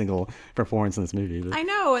on every single performance in this movie. But I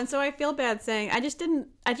know, and so I feel bad saying I just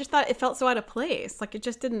thought it felt so out of place. Like it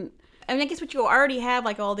just didn't. I mean, I guess what you already have,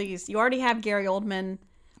 like all these, you already have Gary Oldman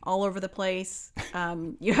all over the place.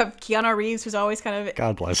 You have Keanu Reeves, who's always kind of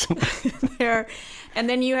God bless him. there, and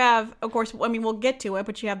then you have, of course, I mean, we'll get to it,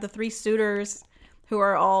 but you have the three suitors who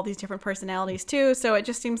are all these different personalities too. So it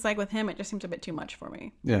just seems like with him, it just seems a bit too much for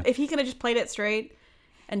me. Yeah. If he could have just played it straight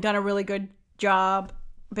and done a really good job,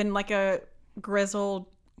 been like a grizzled,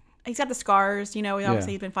 he's got the scars, obviously Yeah.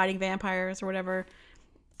 he's been fighting vampires or whatever.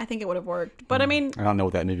 I think it would have worked. But I mean, I don't know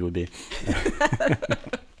what that movie would be.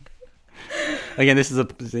 Again, this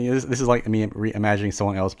is like me imagining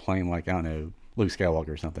someone else playing, like, I don't know, Luke Skywalker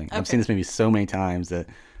or something. I've seen this movie so many times that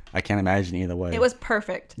I can't imagine either way. it was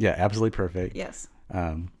perfect. Yeah, absolutely perfect. Yes.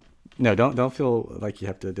 No, don't feel like you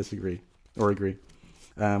have to disagree or agree.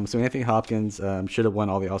 So Anthony Hopkins should have won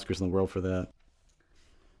all the Oscars in the world for that.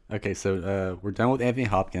 Okay, so we're done with Anthony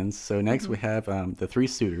Hopkins. So next we have the three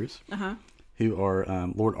suitors, who are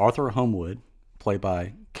Lord Arthur Homewood, played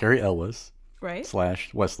by Cary Elwes Right.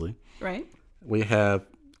 / Wesley. Right. We have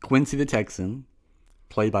Quincy the Texan,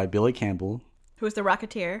 played by Billy Campbell. Who was the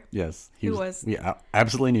Rocketeer? Yes, Who was- We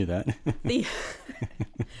absolutely knew that. The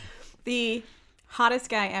the hottest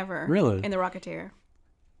guy ever. Really? In the Rocketeer.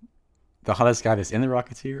 The hottest guy that's in the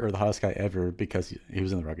Rocketeer, or the hottest guy ever because he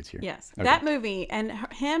was in the Rocketeer? Yes. Okay. That movie and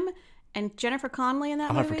him and Jennifer Connelly in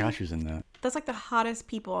that Oh, I movie. forgot she was in that. That's like the hottest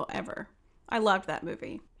people ever. I loved that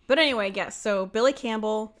movie. But anyway, yes. So Billy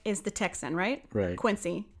Campbell is the Texan, right? Right.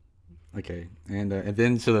 Quincy. Okay, and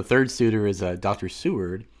then so the third suitor is Dr.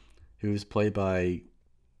 Seward, who's played by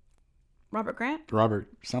Robert Grant. Robert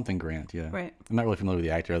something Grant. Yeah, Right. I'm not really familiar with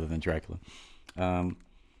the actor other than Dracula.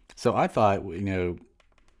 So I thought we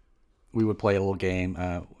would play a little game.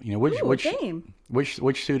 Ooh, which a game.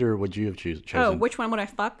 which suitor would you have chosen? Oh, which one would I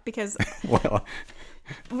fuck? Because Well,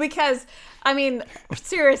 I mean,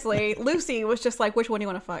 seriously, Lucy was just like, which one do you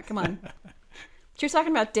want to fuck? Come on. She was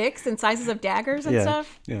talking about dicks and sizes of daggers and yeah,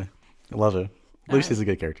 stuff. yeah, I love her. Lucy's a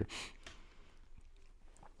good character.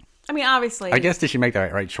 I mean, obviously. I guess did she make the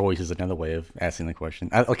right choice is another way of asking the question.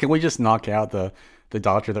 Can we just knock out the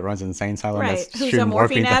doctor that runs an insane asylum? Right. That's Who's shooting a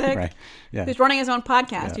morphine down- addict? Right. Yeah. Who's running his own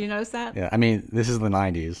podcast. Do you notice that? Yeah. I mean, this is the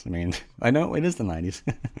 90s. I mean, I know it is the 90s.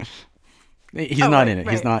 He's not right, in it.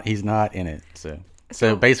 right. He's not in it.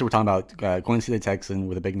 So basically, we're talking about Quincy the Texan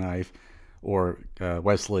with a big knife, or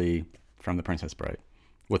Wesley from The Princess Bride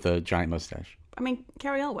with a giant mustache. I mean,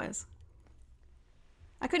 Carrie Elwes.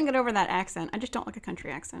 I couldn't get over that accent. I just don't like a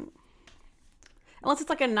country accent. Unless it's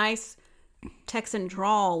like a nice Texan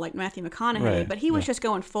drawl like Matthew McConaughey, Right, but he was just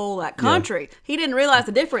going full that country. He didn't realize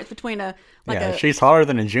the difference between She's hotter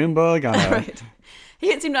than a June bug on a... right. He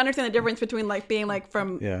didn't seem to understand the difference between like being like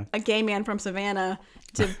from a gay man from Savannah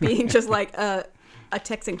to being just like a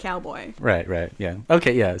Texan cowboy. Right, yeah.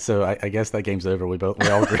 Okay, yeah. So I guess that game's over. We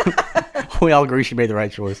all agree. We all agree she made the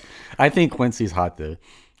right choice. I think Quincy's hot though.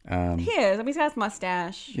 He is. I mean, he's got his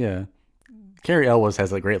mustache. Yeah. Carrie Elwes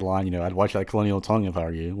has a great line. I'd watch that Colonial Tongue if I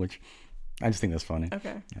were you, which I just think that's funny.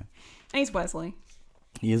 Okay. Yeah. And he's Wesley.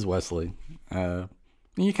 He is Wesley.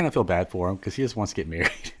 You kind of feel bad for him because he just wants to get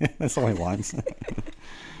married. That's all he wants.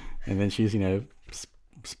 And then she's,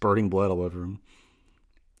 spurting blood all over him.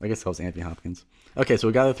 I guess that was Anthony Hopkins. Okay, so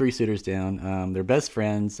we got the three suitors down. They're best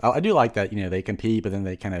friends. I do like that, they compete, but then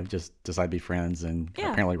they kind of just decide to be friends and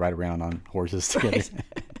apparently ride around on horses together. Right.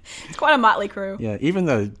 It's quite a motley crew. Yeah, even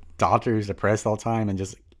the doctor's depressed all the time and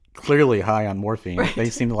just clearly high on morphine. Right. They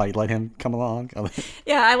seem to let him come along.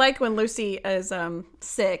 Yeah, I like when Lucy is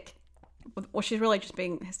sick. Well, she's really just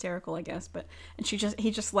being hysterical, I guess. And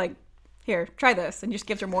he just like, here, try this, and just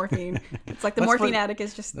gives her morphine. It's like the morphine addict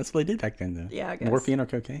is just. That's what they did back then, though. Yeah, I guess. Morphine or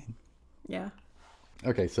cocaine. Yeah.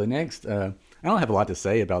 Okay, so next, I don't have a lot to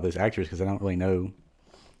say about this actress because I don't really know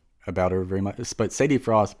about her very much. But Sadie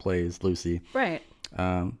Frost plays Lucy. Right.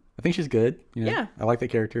 I think she's good. Yeah. I like the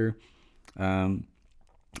character. I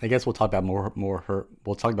guess we'll talk about her.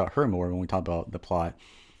 We'll talk about her more when we talk about the plot.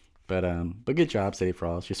 But good job, Sadie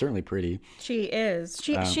Frost. She's certainly pretty. She is.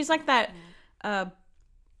 She's like that. I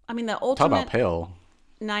mean, the ultimate. Talk about pale.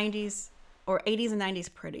 90s or 80s and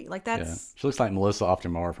 90s pretty. Like that's. Yeah. She looks like Melissa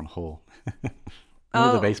Aufdermar from Hull.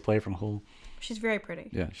 Remember the bass player from Hull? She's very pretty.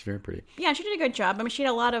 Yeah, she's very pretty. Yeah, she did a good job. I mean, she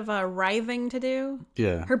had a lot of writhing to do.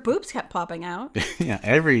 Yeah. Her boobs kept popping out. Yeah,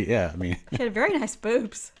 I mean. She had very nice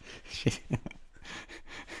boobs.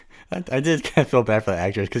 I did kind of feel bad for the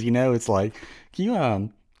actress because it's like,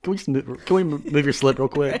 can we move your slip real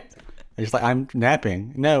quick? Right. And she's like, I'm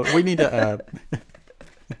napping. No, we need to.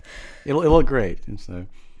 It'll look great. And so.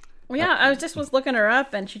 Well, yeah, I was looking her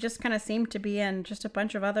up, and she just kind of seemed to be in just a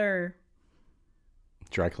bunch of other.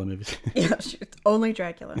 Dracula movies. Yeah, only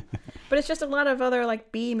Dracula. But it's just a lot of other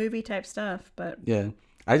like B movie type stuff. But yeah,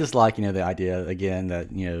 I just like the idea again that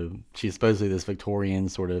she's supposedly this Victorian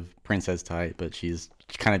sort of princess type, but she's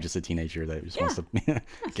kind of just a teenager that just wants to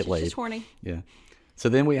get laid. She's horny. Yeah. So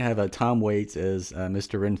then we have Tom Waits as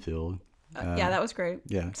Mr. Renfield. Yeah, that was great.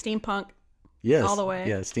 Yeah. Steampunk. Yes. All the way.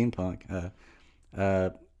 Yeah, steampunk.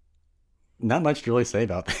 Not much to really say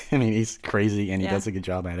about that. I mean, he's crazy and he does a good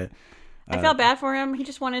job at it. I felt bad for him. He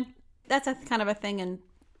just wanted. That's a kind of a thing in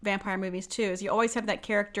vampire movies too. Is you always have that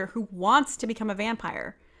character who wants to become a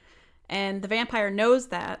vampire, and the vampire knows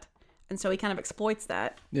that, and so he kind of exploits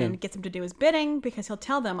that and gets him to do his bidding because he'll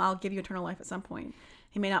tell them, "I'll give you eternal life at some point."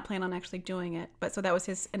 He may not plan on actually doing it, but so that was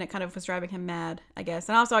his, and it kind of was driving him mad, I guess.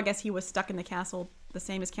 And also, I guess he was stuck in the castle the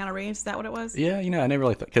same as Keanu Reeves. Is that what it was? Yeah, I never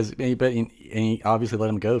really thought because he obviously let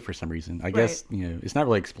him go for some reason. I guess it's not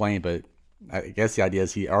really explained, but I guess the idea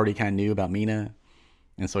is he already kind of knew about Mina,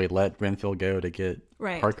 and so he let Renfield go to get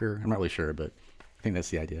Parker. I'm not really sure, but I think that's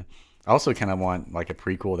the idea. I also kind of want like a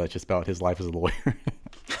prequel that's just about his life as a lawyer.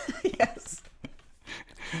 Yes.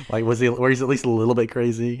 Like, where he's at least a little bit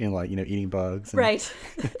crazy and like eating bugs. And right.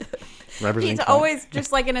 He's always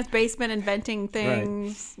just like in his basement inventing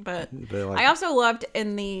things. Right. But like, I also loved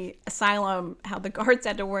in the asylum how the guards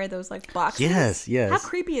had to wear those like boxes. Yes. How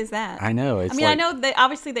creepy is that? I know. I know they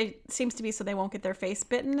obviously seems to be so they won't get their face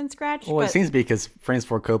bitten and scratched. Well, it seems to be because Francis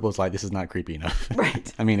Ford Coppola's like, this is not creepy enough.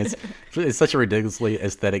 Right. I mean, it's such a ridiculously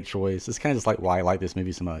aesthetic choice. It's kind of just like why I like this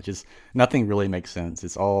movie so much. Nothing really makes sense.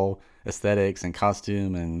 It's all aesthetics and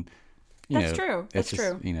costume and That's true.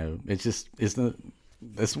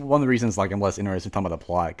 It's one of the reasons like I'm less interested in talking about the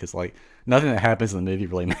plot because like nothing that happens in the movie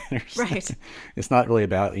really matters. Right. It's not really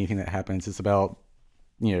about anything that happens. It's about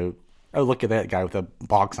oh, look at that guy with a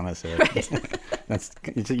box on his head. Right.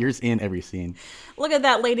 You're just in every scene. Look at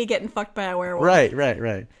that lady getting fucked by a werewolf. Right.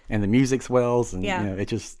 And the music swells and it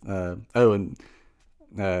just we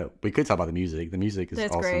could talk about the music. The music is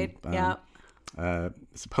awesome. Great.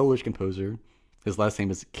 It's a Polish composer. His last name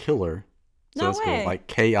is Killer. So No it's way. cool. Like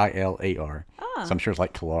Kilar. Ah. So I'm sure it's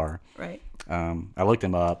like Kilar. Right. I looked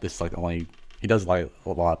him up. This is like the only he does like a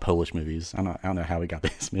lot of Polish movies. I don't know how he got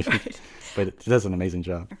this movie, but he does an amazing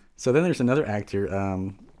job. So then there's another actor,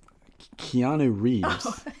 Keanu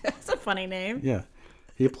Reeves. That's a funny name. Yeah,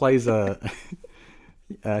 he plays a.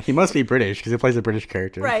 He must be British because he plays a British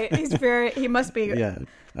character. Right. He must be.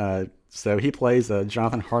 Yeah. So he plays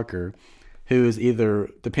Jonathan Harker, who is either,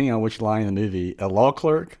 depending on which line in the movie, a law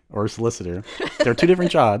clerk or a solicitor. They're two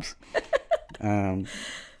different jobs. My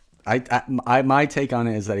take on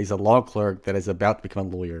it is that he's a law clerk that is about to become a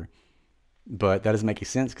lawyer, but that doesn't make any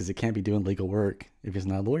sense because he can't be doing legal work if he's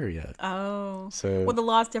not a lawyer yet. Oh. So Well, the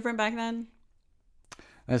law's different back then.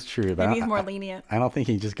 that's true, but Maybe he's more lenient. I don't think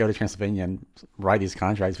he'd just go to Transylvania and write these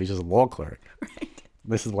contracts if he's just a law clerk. Right.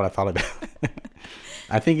 This is what I thought about.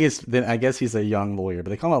 I guess he's a young lawyer, but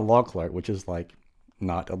they call him a law clerk, which is like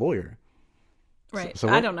not a lawyer. Right. So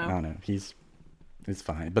I don't know. I don't know. It's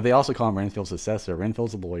fine. But they also call him Renfield's successor.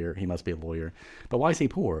 Renfield's a lawyer. He must be a lawyer. But why is he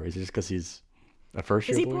poor? Is it just because he's a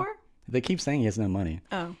first-year Is he lawyer? poor? They keep saying he has no money.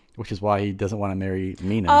 Oh. Which is why he doesn't want to marry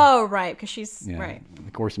Mina. Oh, right. Because she's Yeah. right.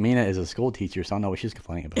 Of course, Mina is a school teacher, so I don't know what she's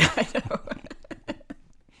complaining about. I know.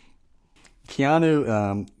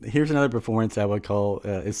 Keanu, here's another performance I would call,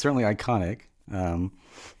 it's certainly iconic.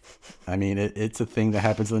 I mean, it's a thing that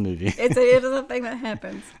happens in the movie. It is a thing that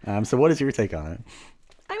happens. So what is your take on it?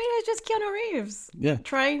 I mean, it's just Keanu Reeves. Yeah.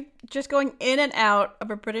 Just going in and out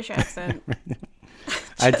of a British accent.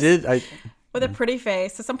 With a pretty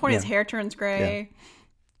face. At some point, his Yeah. hair turns gray.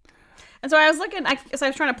 Yeah. And so I was looking, so I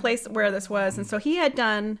was trying to place where this was. And so he had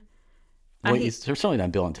done. Well, he's certainly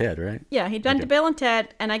done Bill and Ted, right? Yeah, he'd done Bill and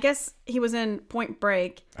Ted. And I guess he was in Point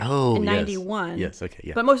Break in 91. Yes, okay,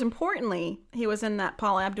 yeah. But most importantly, he was in that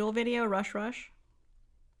Paula Abdul video, Rush Rush.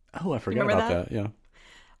 Oh, I forgot about that? Yeah.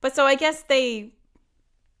 But so I guess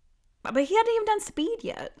but he hadn't even done Speed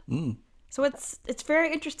yet. Mm. So it's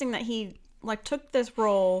very interesting that he like took this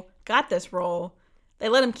role, got this role. They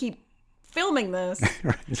let him keep filming this,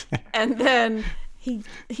 and then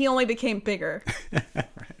he only became bigger.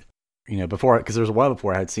 You know, because there was a while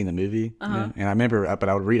before I had seen the movie, you know, and I remember, but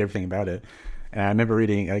I would read everything about it. And I remember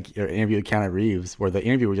reading an interview with Keanu Reeves where the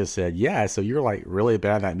interviewer just said, "Yeah, so you're like really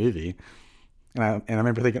bad at that movie." And I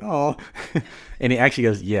remember thinking, "Oh," and he actually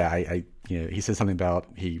goes, "Yeah, I he said something about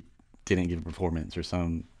he didn't give a performance or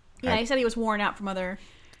some." Yeah, he said he was worn out from other.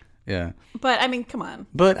 Yeah. But I mean, come on.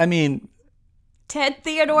 But I mean, Ted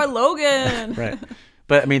Theodore Logan. Right.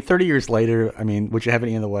 But I mean, 30 years later, I mean, would you have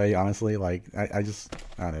any in the way? Honestly, like I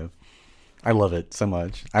don't know. I love it so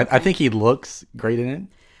much. I think he looks great in it.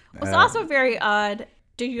 Well, it's also very odd.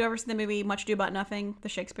 Did you ever see the movie Much Ado About Nothing, the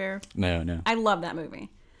Shakespeare? No. I love that movie.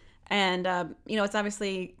 And, it's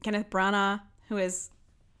obviously Kenneth Branagh, who is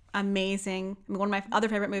amazing. I mean, one of my other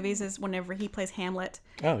favorite movies is whenever he plays Hamlet.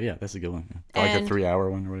 Oh, yeah, that's a good one. Yeah. Like a 3-hour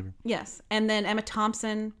one or whatever. Yes. And then Emma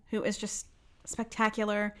Thompson, who is just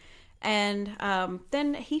spectacular. And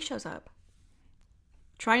then he shows up.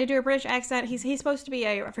 Trying to do a British accent. He's supposed to be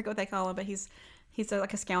I forget what they call him, but he's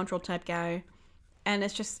like a scoundrel type guy. And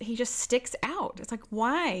it's just, he just sticks out. It's like,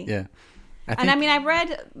 why? Yeah. I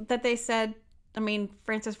read that they said,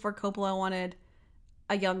 Francis Ford Coppola wanted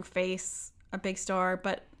a young face, a big star,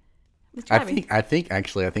 but I think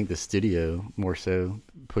the studio more so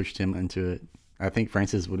pushed him into it. I think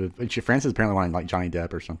Francis apparently wanted like Johnny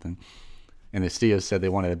Depp or something. And the studio said they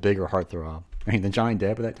wanted a bigger heartthrob. I mean, than Johnny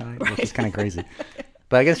Depp at that time, which is kind of crazy.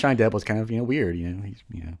 But I guess Johnny Depp was kind of, weird,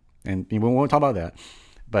 and we won't talk about that.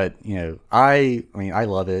 But, I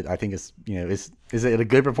love it. I think it's, is it a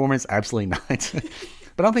good performance? Absolutely not. But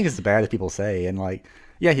I don't think it's as bad as people say. And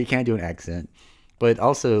yeah, he can do an accent, but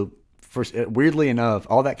also weirdly enough,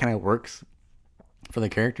 all that kind of works for the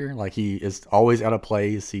character. Like he is always out of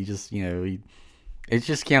place. He just, it's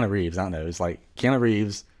just Keanu Reeves. I don't know. It's like Keanu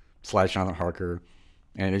Reeves / Jonathan Harker.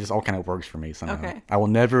 And it just all kind of works for me somehow. Okay. I will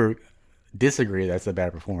never disagree that's a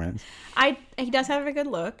bad performance. He does have a good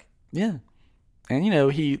look. Yeah. And,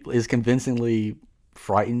 he is convincingly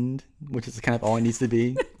frightened, which is kind of all he needs to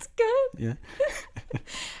be. It's good. Yeah.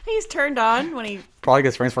 He's turned on when he... Probably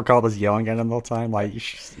because Francis Ford Coppola was yelling at him the whole time. Like,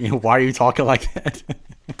 why are you talking like that?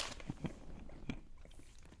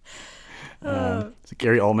 So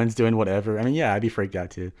Gary Oldman's doing whatever. Yeah, I'd be freaked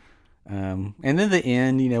out too. And then the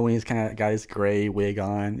end, when he's kind of got his gray wig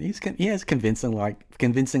on, he has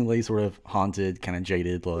convincingly sort of haunted, kind of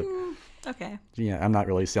jaded look. Okay. Yeah, I'm not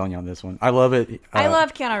really selling you on this one. I love it. I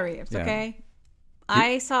love Keanu Reeves. Yeah. Okay.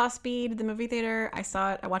 I saw Speed at the movie theater. I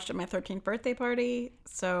watched it at my 13th birthday party.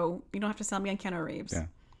 So you don't have to sell me on Keanu Reeves. Yeah.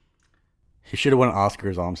 He should have won an Oscar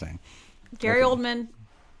is all I'm saying. Gary Oldman,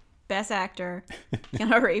 Best Actor.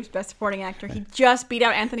 Keanu Reeves, Best Supporting Actor. He just beat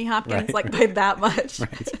out Anthony Hopkins like by that much.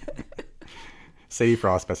 Right. Sadie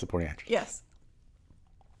Frost, Best Supporting Actress. Yes.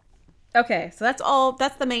 Okay, so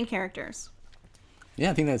that's the main characters.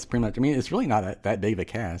 Yeah, I think that's pretty much. I mean, it's really not that big of a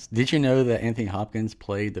cast. Did you know that Anthony Hopkins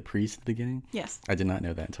played the priest at the beginning? Yes. I did not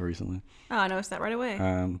know that until recently. Oh, I noticed that right away.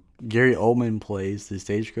 Gary Oldman plays the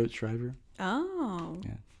stagecoach driver. Oh.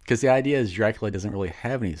 Yeah, because the idea is Dracula doesn't really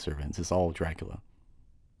have any servants. It's all Dracula.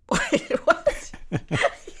 Wait, what? He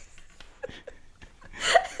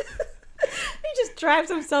just drives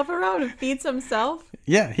himself around and feeds himself?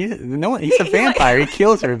 Yeah, he's a vampire. He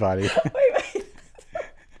kills everybody. Wait.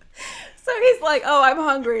 So he's like, oh, I'm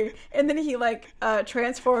hungry. And then he like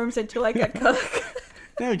transforms into like a cook.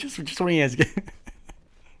 No, just when he has. Then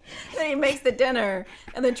he makes the dinner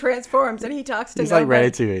and then transforms and he talks to He's nobody.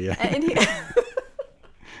 like Ratatouille, yeah. And he...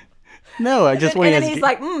 No, I just when he has. And then he's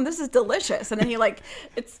like, this is delicious. And then he like,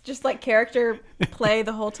 it's just like character play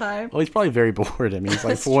the whole time. Well, he's probably very bored. I mean, he's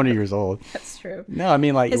like That's 400 true. years old. That's true. No, I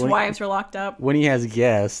mean like His wives were locked up. When he has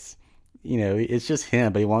guests, you know, it's just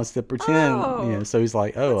him, but he wants to pretend, Oh, you know. So he's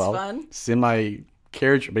like, "Oh, that's I'll fun. send my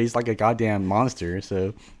carriage," but he's like a goddamn monster.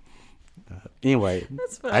 So anyway,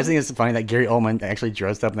 That's fun. I just think it's funny that Gary Oldman actually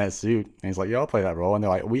dressed up in that suit, and he's like, "Yeah, I'll play that role." And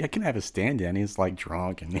they're like, "We can have a stand-in." He's like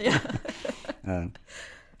drunk, and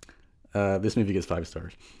this movie gets 5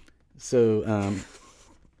 stars. So,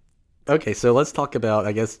 okay, so let's talk about.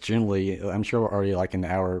 I guess generally, I'm sure we're already like an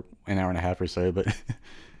hour and a half or so, but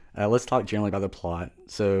let's talk generally about the plot.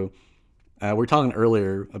 So. We were talking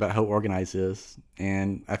earlier about how organized it is,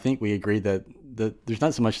 and I think we agreed that there's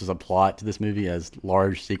not so much as a plot to this movie as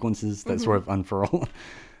large sequences that sort of unfurl.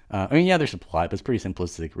 I mean, yeah, there's a plot, but it's pretty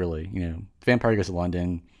simplistic, really. You know, vampire goes to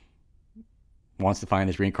London, wants to find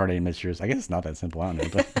his reincarnated mistress. I guess it's not that simple. I don't know,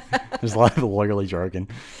 but there's a lot of lawyerly jargon.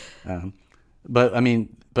 But I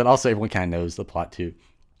mean, but also everyone kind of knows the plot too.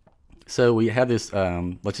 So we have this.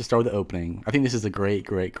 Let's just start with the opening. I think this is a great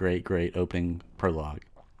opening prologue.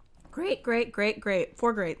 Great.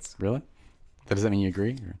 4 greats. Really? Does that mean you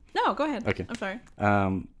agree? Or? No, go ahead. Okay. I'm sorry.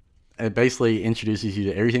 It basically introduces you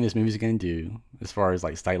to everything this movie's going to do, as far as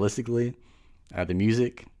like stylistically, the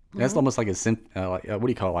music. That's almost like a like what do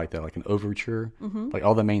you call it, like that? Like an overture. Like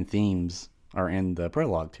all the main themes are in the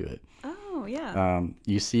prologue to it. Oh, yeah.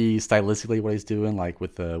 You see stylistically what he's doing, like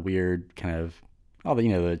with the weird kind of all the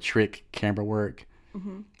the trick camera work.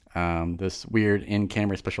 This weird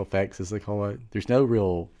in-camera special effects, as they call it. There's no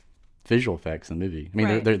real visual effects in the movie. I mean,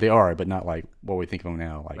 Right. they are, but not like what we think of them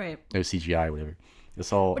now, like Right. no CGI, or whatever.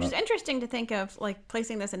 It's all. Which is interesting to think of, like,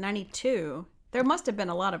 placing this in 92. There must have been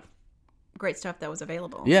a lot of great stuff that was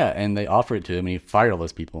available. Yeah, and they offered it to him, and he fired all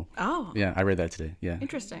those people. Oh. Yeah, I read that today. Yeah,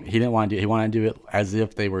 Interesting. He didn't want to do it. He wanted to do it as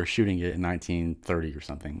if they were shooting it in 1930 or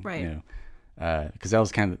something. Right. You know, because that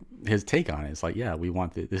was kind of his take on it. It's like, yeah, we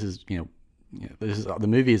want this is this is the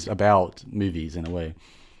movie is about movies in a way.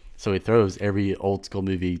 So he throws every old school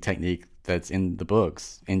movie technique that's in the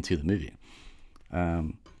books into the movie.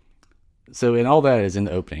 So and all that is in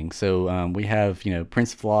the opening. So we have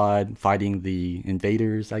Prince Vlad fighting the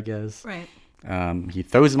invaders, I guess. Right. He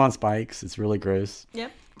throws them on spikes. It's really gross.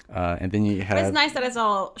 Yep. And then you have. But it's nice that it's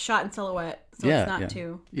all shot in silhouette, so it's not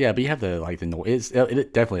too. Yeah, but you have the noise.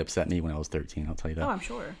 It definitely upset me when I was 13. I'll tell you that. Oh, I'm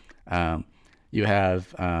sure. You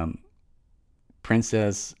have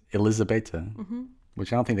Princess Elisabetta,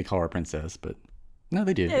 which I don't think they call her a princess, but no,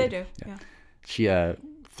 they do. Yeah, they do. Yeah. She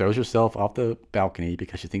throws herself off the balcony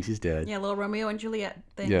because she thinks he's dead. Yeah, little Romeo and Juliet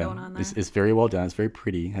thing going on there. It's very well done. It's very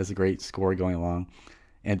pretty. Has a great score going along.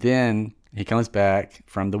 And then he comes back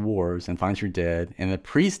from the wars and finds her dead. And the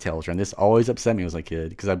priest tells her, and this always upset me as a kid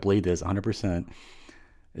because I believe this 100%,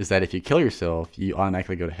 is that if you kill yourself, you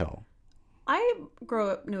automatically go to hell. I grew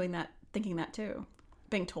up thinking that too,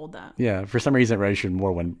 being told that. Yeah, for some reason it registered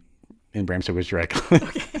more when in Bram Stoker's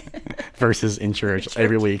Dracula versus in church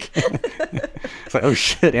every week. It's like, oh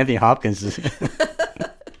shit, Anthony Hopkins is...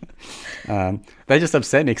 that just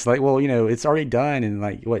upset me because, like, well, it's already done, and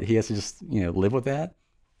like, what, he has to just live with that.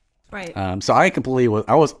 Right. So I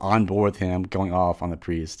was on board with him going off on the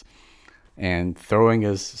priest and throwing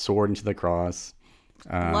his sword into the cross.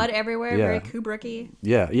 Blood everywhere, yeah. very Kubrick-y.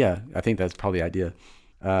 Yeah. I think that's probably the idea.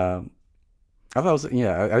 I thought it was,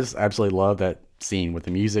 I just absolutely love that scene with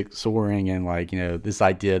the music soaring and like, this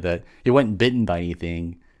idea that he wasn't bitten by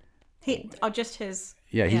anything. Just his.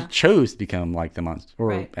 Yeah, he chose to become like the monster, or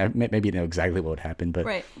right. maybe you know exactly what would happen, but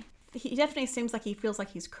right. he definitely seems like he feels like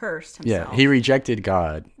he's cursed Yeah, himself. he rejected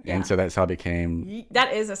God, Yeah. and so that's how it became.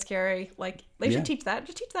 That is a scary, like, they Yeah. should teach that.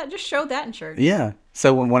 Just teach that. Just show that in church. Yeah.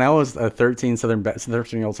 So when I was a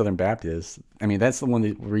 13-year-old Southern Baptist, I mean, that's one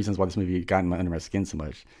of the reasons why this movie got under my skin so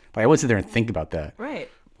much. Like, I would sit there and think about that. Right.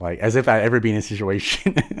 Like, as if I'd ever be in a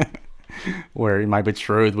situation where my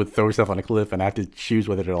betrothed would throw herself on a cliff and I have to choose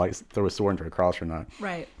whether to, like, throw a sword into her cross or not.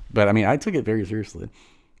 Right. But, I mean, I took it very seriously.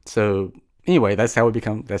 So, anyway, that's how it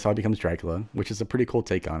becomes Dracula, which is a pretty cool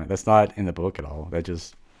take on it. That's not in the book at all. I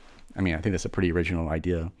think that's a pretty original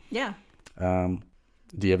idea. Yeah. Do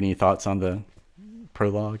you have any thoughts on the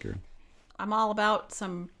prologue? Or I'm all about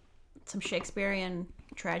some Shakespearean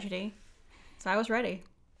tragedy, so I was ready.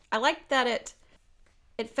 I liked that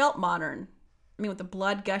it felt modern. I mean, with the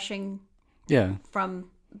blood gushing Yeah. from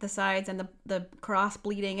the sides and the cross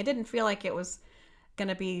bleeding, it didn't feel like it was going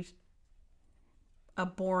to be a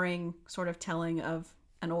boring sort of telling of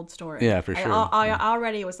an old story. Yeah, for sure. I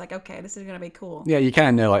already was like, okay, this is going to be cool. Yeah, you kind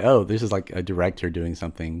of know, like, oh, this is like a director doing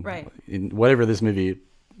something. Right. Wherever this movie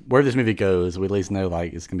goes, we at least know,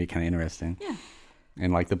 like, it's going to be kind of interesting. Yeah.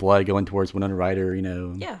 And, like, the blood going towards Winona Ryder,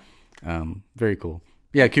 Yeah. Very cool.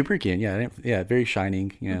 Yeah, Kubrickian. Yeah, very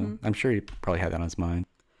Shining. You know, Mm-hmm. I'm sure he probably had that on his mind.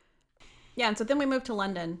 Yeah, and so then we moved to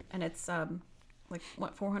London, and it's,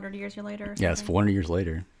 400 years later or something? Yeah, it's 400 years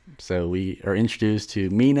later. So we are introduced to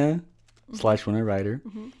Mina / Winona Ryder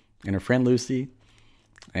and her friend Lucy.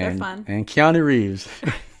 And, They're fun. And Keanu Reeves.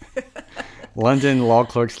 London law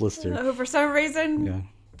clerk solicitor. Who for some reason, Yeah.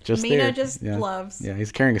 Just Mina there. just Yeah. loves. Yeah,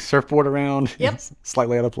 he's carrying a surfboard around. Yep.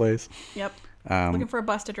 Slightly out of place. Yep. Looking for a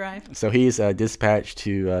bus to drive. So he's dispatched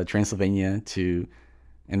to Transylvania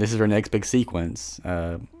and this is our next big sequence.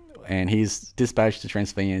 And he's dispatched to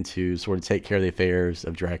Transylvania to sort of take care of the affairs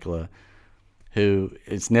of Dracula, who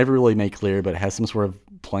it's never really made clear, but has some sort of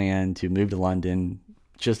plan to move to London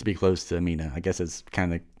just to be close to Mina. I guess it's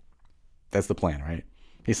that's the plan, right?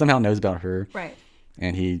 He somehow knows about her. Right.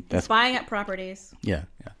 And that's Buying up properties. Yeah.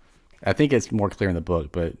 I think it's more clear in the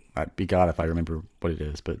book, but I'd be God if I remember what it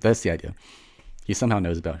is. But that's the idea. He somehow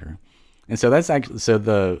knows about her. And so that's actually, so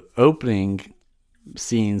the opening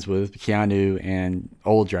scenes with Keanu and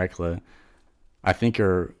old Dracula, I think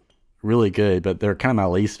are really good, but they're kind of my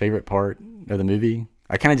least favorite part of the movie.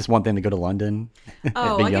 I kind of just want them to go to London.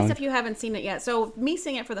 Oh, be I guess young. if you haven't seen it yet. So me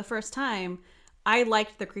seeing it for the first time, I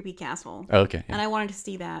liked the creepy castle. Oh, okay. And I wanted to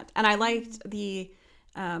see that. And I liked the,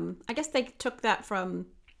 I guess they took that from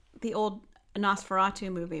the old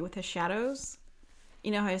Nosferatu movie with his shadows.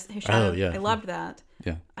 You know, his shadows. yeah. I loved that.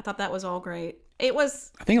 Yeah. I thought that was all great. It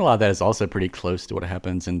was, I think a lot of that is also pretty close to what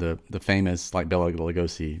happens in the famous, like, Bela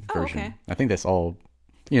Lugosi Oh, version. okay. I think that's all,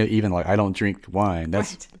 even like I don't drink wine.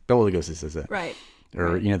 That's Right. Bela Lugosi says that. right.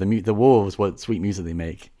 Or, the wolves, what sweet music they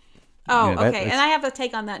make. Oh, Yeah, okay. And I have a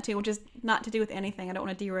take on that too, which is not to do with anything. I don't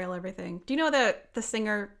want to derail everything. Do you know the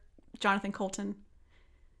singer Jonathan Colton?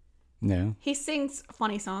 No. He sings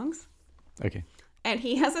funny songs. Okay. And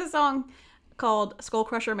he has a song called Skull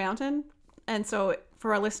Crusher Mountain. And so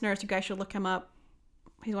for our listeners, you guys should look him up.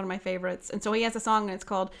 He's one of my favorites. And so he has a song and it's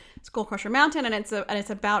called Skull Crusher Mountain. And it's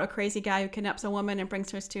about a crazy guy who kidnaps a woman and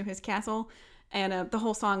brings her to his castle. And the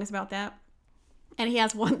whole song is about that. And he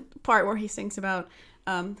has one part where he sings about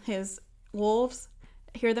his wolves.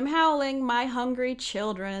 Hear them howling, my hungry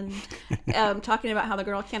children. Talking about how the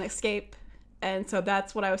girl can't escape. And so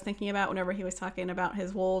that's what I was thinking about whenever he was talking about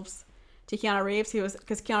his wolves to Keanu Reeves.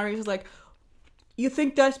 Because Keanu Reeves was like, you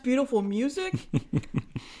think that's beautiful music?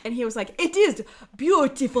 And he was like, it is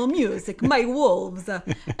beautiful music, my wolves.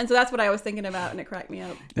 And so that's what I was thinking about, and it cracked me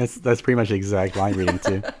up. That's pretty much the exact line reading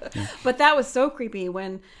too. Yeah. But that was so creepy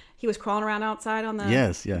when he was crawling around outside on the...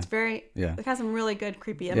 Yes, yeah. It's very... Yeah. It has some really good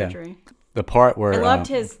creepy imagery. The part where I loved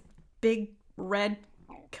his big red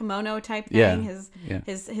kimono type thing,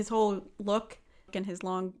 his whole look and his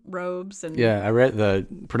long robes. And I read the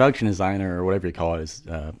production designer or whatever you call it is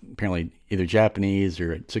apparently either Japanese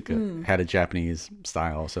or had a Japanese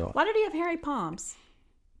style. So why did he have hairy palms?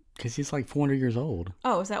 because he's like 400 years old.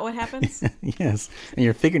 Oh, is that what happens? Yes, and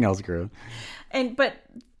your fingernails grow. But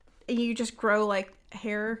you just grow like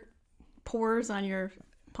hair pores on your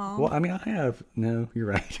palm. Well, I mean, no, you're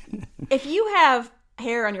right. If you have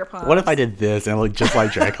hair on your palms, What if I did this and it looked just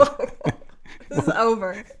like Dracula? this is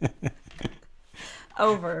over.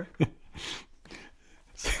 Over.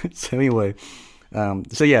 So anyway,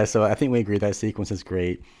 so I think we agree that sequence is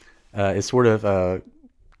great. It's sort of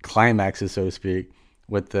climaxes, so to speak,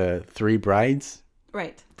 with the three brides,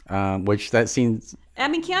 Right. which that seems. I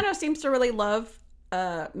mean, Keanu seems to really love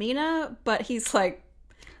Mina, but he's like,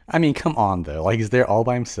 I mean, come on though. Like he's there all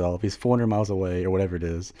by himself. He's 400 miles away or whatever it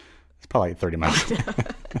is. It's probably like 30 miles.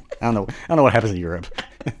 I don't know what happens in Europe.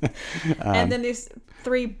 And then these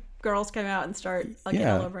 3 girls come out and start like getting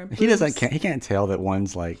all over him. He can't tell that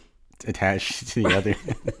one's like attached to the other.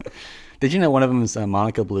 Did you know one of them is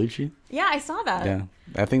Monica Bellucci? Yeah, I saw that. Yeah,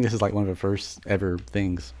 I think this is like one of her first ever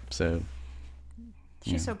things. So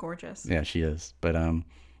she's so gorgeous. yeah, she is. But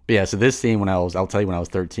yeah. So this scene, I'll tell you, when I was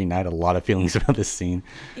 13, I had a lot of feelings about this scene.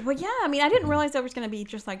 Well, yeah. I mean, I didn't realize there was going to be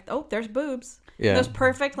just like, oh, there's boobs. Yeah. Those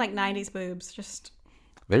perfect like 90s boobs. Just.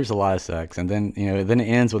 There's a lot of sex, and then then it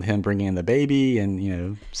ends with him bringing in the baby,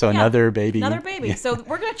 and so another baby. Another baby. Yeah. So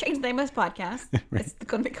we're gonna change the name of this podcast. Right. It's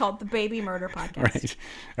gonna be called the Baby Murder Podcast. Right,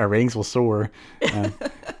 our ratings will soar.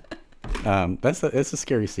 That's a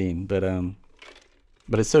scary scene, but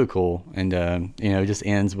it's so cool, and it just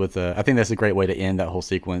ends with I think that's a great way to end that whole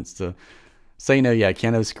sequence. To say,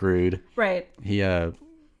 Keanu's screwed. Right. He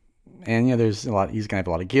there's a lot. He's gonna have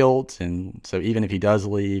a lot of guilt, and so even if he does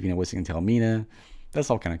leave, what's he gonna tell Mina? That's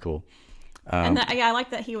all kind of cool. And I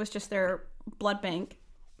like that he was just their blood bank.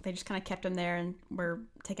 They just kind of kept him there and were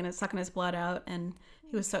sucking his blood out, and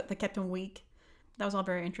they kept him weak. That was all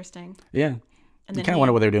very interesting. Yeah. And you kind of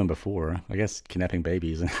wonder what they were doing before. I guess kidnapping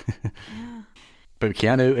babies. Yeah. But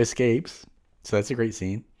Keanu escapes, so that's a great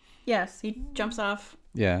scene. Yes, he jumps off.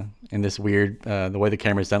 Yeah, and this weird, the way the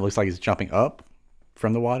camera's done, it looks like he's jumping up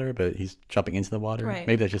from the water, but he's jumping into the water. Right.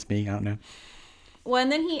 Maybe that's just me. I don't know. Well,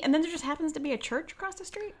 and then there just happens to be a church across the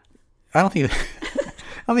street. I don't think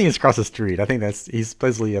it's across the street. I think he's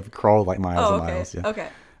supposedly have crawled like miles and miles. Yeah. Okay.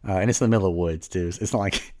 And it's in the middle of the woods too. It's not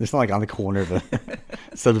like on the corner of a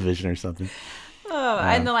subdivision or something. Oh,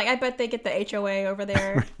 and then I bet they get the HOA over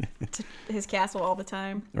there to his castle all the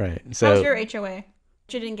time. Right. So how's your HOA?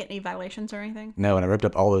 You didn't get any violations or anything? No, and I ripped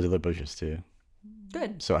up all those other bushes too.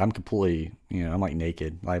 Good. So I'm completely, I'm like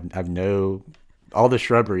naked. I've no. All the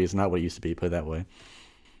shrubbery is not what it used to be, put it that way.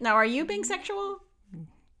 Now, are you being sexual?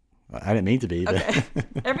 I didn't mean to be. But okay.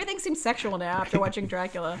 Everything seems sexual now after watching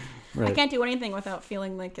Dracula. Right. I can't do anything without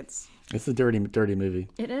feeling like it's... It's a dirty, dirty movie.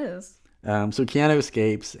 It is. So Keanu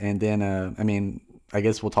escapes, and then, I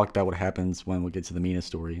guess we'll talk about what happens when we get to the Mina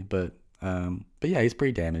story. But yeah, he's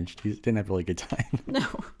pretty damaged. He didn't have a really good time.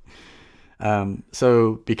 No.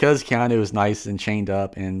 So because Keanu is nice and chained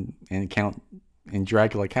up in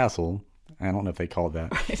Dracula Castle... I don't know if they call it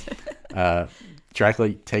that. Right. Dracula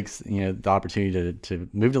takes the opportunity to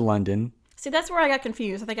move to London. See, that's where I got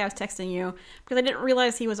confused. I think I was texting you because I didn't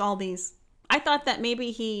realize he was all these. I thought that maybe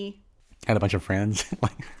he had a bunch of friends,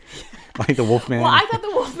 like the Wolfman. Well, I thought the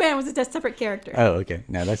Wolfman was a separate character. Oh, okay.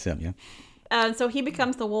 No, that's him. Yeah. And so he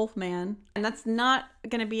becomes the Wolfman, and that's not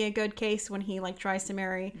going to be a good case when he tries to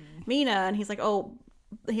marry Mina, and he's like, oh,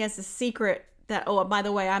 he has this secret that, oh, by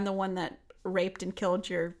the way, I'm the one that raped and killed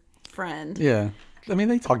your friend. Yeah. I mean,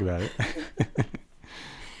 they talk about it.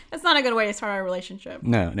 That's not a good way to start our relationship.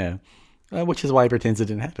 No. Which is why he pretends it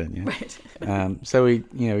didn't happen. Yeah. Right. So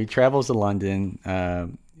he travels to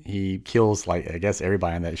London. He kills I guess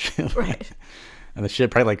everybody on that ship. Right. And the ship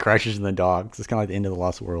probably crashes in the docks. It's kind of like the end of the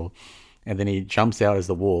Lost World. And then he jumps out as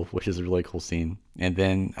the wolf, which is a really cool scene. And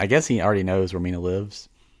then I guess he already knows where Mina lives,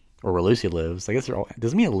 or where Lucy lives. I guess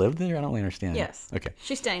does Mina live there? I don't really understand. Yes. Okay.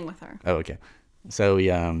 She's staying with her. Oh, okay. So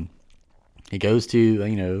he goes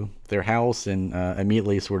to their house and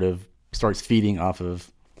immediately sort of starts feeding off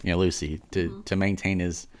of Lucy to maintain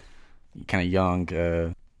his kind of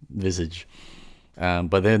young visage.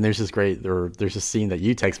 But then there's there's a scene that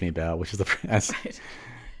you text me about, which is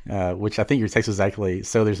which I think your text was actually,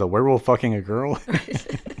 so there's a werewolf fucking a girl.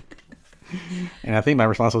 Right. And I think my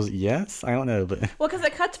response was yes. I don't know, but well, because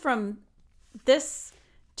it cuts from this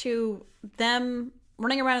to them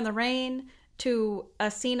running around in the rain, to a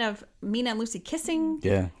scene of Mina and Lucy kissing,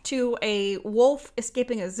 to a wolf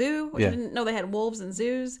escaping a zoo, which I didn't know they had wolves in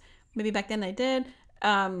zoos. Maybe back then they did.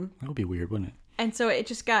 That would be weird, wouldn't it? And so it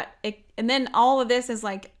just got it, and then all of this is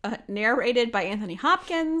narrated by Anthony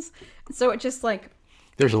Hopkins. So it just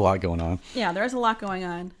there's a lot going on. Yeah, there's a lot going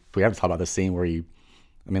on. We have to talk about the scene where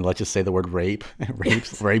let's just say the word rape,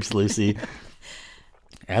 rapes Lucy.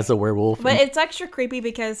 As a werewolf. But it's extra creepy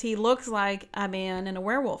because he looks like a man in a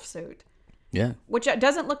werewolf suit. Yeah. Which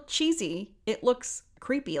doesn't look cheesy. It looks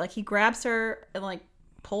creepy. He grabs her and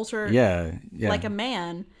pulls her like a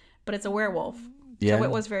man, but it's a werewolf. Yeah. So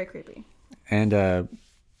it was very creepy. And I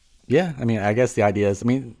guess the idea is,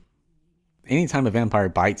 anytime a vampire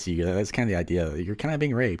bites you, that's kind of the idea. You're kind of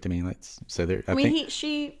being raped.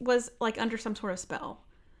 She was under some sort of spell.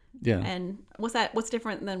 Yeah. And what's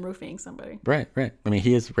different than roofing somebody? Right.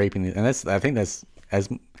 He is raping, and I think that's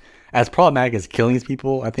as problematic as killing these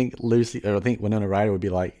people. I think Winona Ryder would be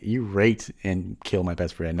like, you raped and killed my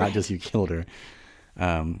best friend, not just you killed her.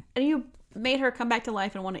 And you made her come back to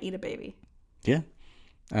life and want to eat a baby. Yeah.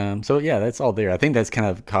 So yeah, that's all there. I think that's kind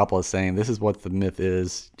of Coppola saying this is what the myth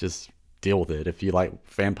is. Just deal with it. If you like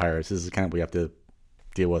vampires, this is kind of what we have to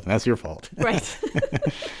deal with, and that's your fault. Right.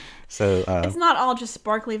 So it's not all just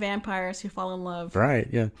sparkly vampires who fall in love. Right.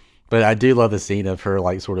 Yeah. But I do love the scene of her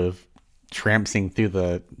like sort of tramping through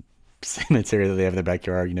the cemetery that they have in the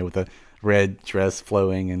backyard. You know, with the red dress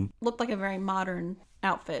flowing and Looked like a very modern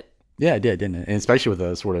outfit. yeah, it did, didn't it? And especially with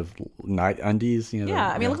the sort of night undies. You know. Yeah,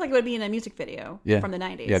 I mean, it looked like it would be in a music video from the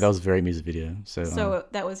 90s. Yeah, that was very music video. So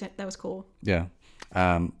that was cool. Yeah.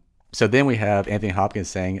 So then we have Anthony Hopkins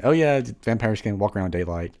saying, "Oh yeah, vampires can walk around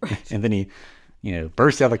daylight," and then he,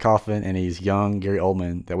 bursts out of the coffin, and he's young Gary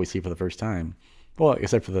Oldman that we see for the first time. Well,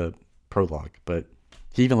 except for the prologue, but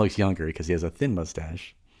he even looks younger because he has a thin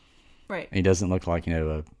mustache, right? And he doesn't look like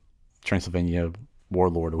a Transylvania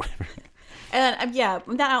warlord or whatever. And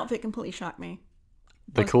that outfit completely shocked me.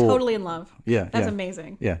 I was cool, totally in love. Yeah, that's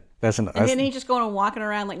amazing. Yeah, and then he just going and walking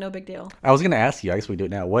around like no big deal. I was going to ask you. I guess we do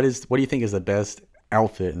it now. What do you think is the best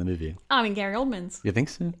outfit in the movie? I mean, Gary Oldman's. You think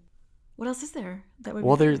so? What else is there? That would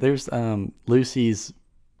well, there's Lucy's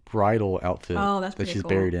bridal outfit that she's cool.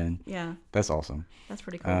 buried in. Yeah, that's awesome. That's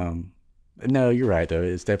pretty cool. No, you're right though.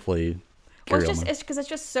 It's definitely. Well, it's because it's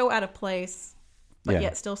just so out of place, but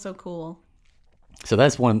yet still so cool. So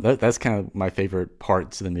that's that's kind of my favorite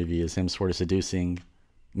parts of the movie is him sort of seducing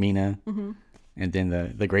Mina, and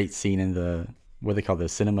then the great scene in the what they call the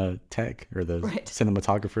Cinematech or the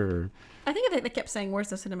cinematographer. Or, I think they kept saying, "Where's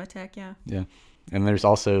the Cinematech?" Yeah. Yeah, and there's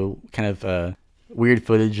also kind of weird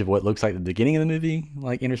footage of what looks like the beginning of the movie,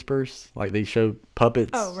 like interspersed. Like they show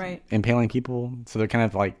puppets impaling people, so they're kind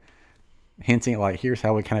of like hinting like, "Here's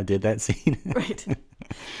how we kind of did that scene." Right.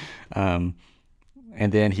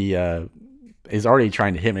 And then he is already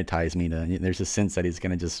trying to hypnotize Mina. And there's a sense that he's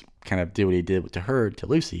going to just kind of do what he did to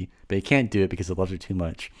Lucy, but he can't do it because he loves her too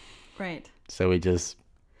much. Right. So he just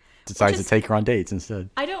decides to take her on dates instead.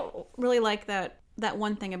 I don't really like that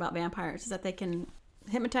one thing about vampires is that they can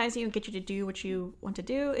hypnotize you and get you to do what you want to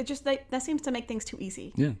do. It just that seems to make things too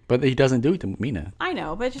easy. Yeah, but he doesn't do it to Mina. I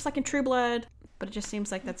know, but it's just like in True Blood, but it just seems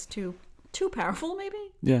like that's too powerful maybe.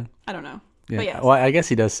 Yeah. I don't know. Yeah. But yes. Well, I guess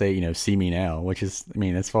he does say, see me now, which is, I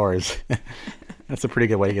mean, as far as that's a pretty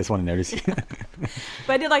good way to get someone to notice you. But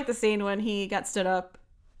I did like the scene when he got stood up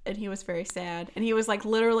and he was very sad. And he was like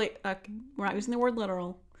literally, we're not using the word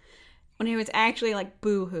literal, when he was actually like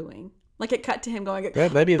boo-hooing. Like it cut to him going,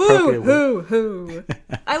 that'd be appropriate. Boo-hoo-hoo.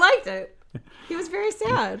 I liked it. He was very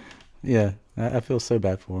sad. Yeah, I feel so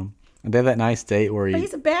bad for him. And they have that nice date where But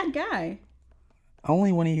he's a bad guy.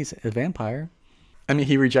 Only when he's a vampire. I mean,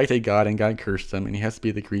 he rejected God and God cursed him, and he has to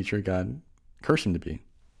be the creature God cursed him to be.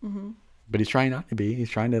 Mm-hmm. But he's trying not to be. He's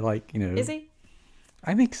trying to, Is he?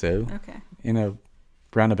 I think so. Okay. In a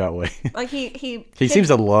roundabout way. Like he seems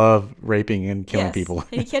to love raping and killing people.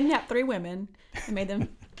 And he kidnapped 3 women and made them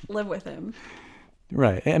live with him.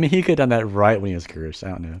 Right. I mean, he could have done that right when he was cursed. I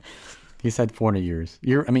don't know. He's had 400 years.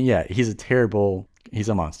 He's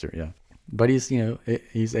a monster, yeah. But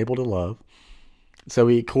he's able to love. So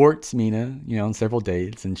he courts Mina, on several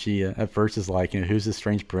dates, and she at first is like, who's this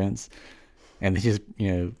strange prince? And then she's,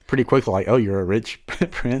 pretty quickly like, oh, you're a rich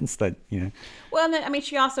prince that, Well, and then, I mean,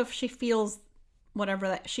 she feels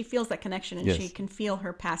she feels that connection, and she can feel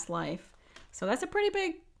her past life. So that's a pretty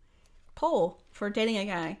big pull for dating a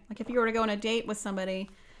guy. Like if you were to go on a date with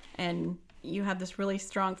somebody and you have this really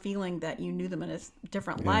strong feeling that you knew them in a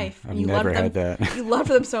different life. I've never had that. You loved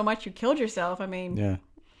them so much you killed yourself. I mean, yeah.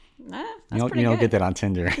 That's you don't get that on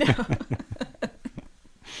Tinder. No.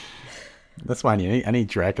 That's why I need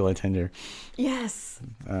Dracula Tinder. Yes.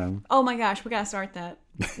 Oh my gosh, we gotta start that.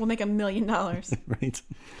 We'll make $1 million. Right.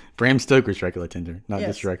 Bram Stoker's Dracula Tinder, not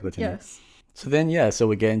just Dracula Tinder. Yes. So then, so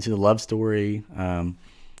we get into the love story.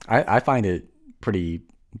 I find it pretty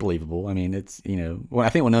believable. I mean, it's I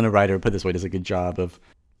think Winona Ryder, put it this way, does a good job of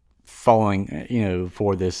falling,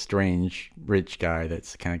 for this strange rich guy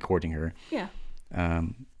that's kind of courting her. Yeah.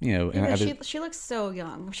 And she looks so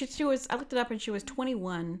young. She was. I looked it up and she was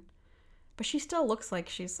 21, but she still looks like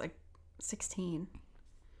she's like 16.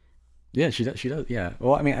 Yeah, she does. Yeah.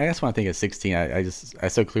 Well, I mean, I guess when I think of 16, I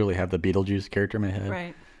so clearly have the Beetlejuice character in my head.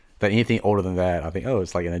 Right. That anything older than that, I think, oh,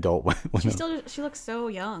 it's like an adult. She looks so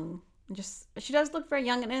young. She does look very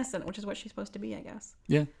young and innocent, which is what she's supposed to be, I guess.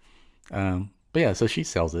 Yeah. But yeah, so she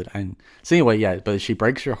sells it, and so anyway, but she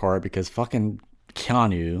breaks her heart because fucking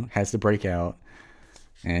Keanu has to break out.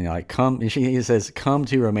 And he says, come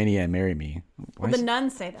to Romania and marry me. Well, the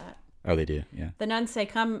nuns say that. Oh, they do. Yeah. The nuns say,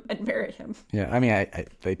 "Come and marry him." Yeah. I mean,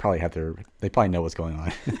 they probably they probably know what's going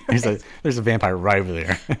on. There's a vampire right over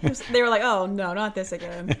there. They were like, "Oh no, not this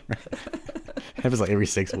again." It was like every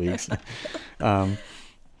 6 weeks.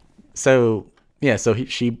 So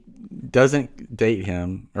she doesn't date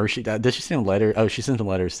him, or does she send a letter? Oh, she sends a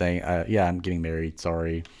letter saying, "Yeah, I'm getting married.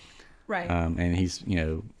 Sorry." Right. And he's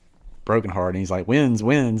broken heart, and he's like, "Winds,"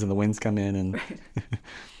 and the winds come in, and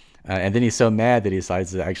and then he's so mad that he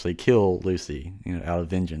decides to actually kill Lucy, out of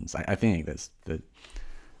vengeance. I think that's the.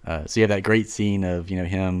 So you have that great scene of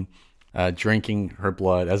him drinking her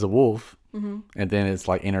blood as a wolf, and then it's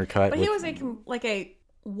like intercut. But he was like a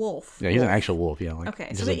wolf. Yeah, he's an actual wolf. Yeah, like okay,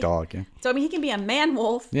 just a dog. Yeah. So I mean, he can be a man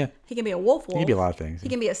wolf. Yeah. He can be a wolf. He can be a lot of things. He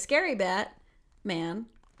can be a scary bat man.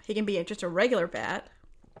 He can be just a regular bat.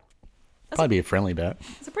 Probably be a friendly bat.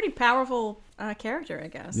 It's a pretty powerful character, I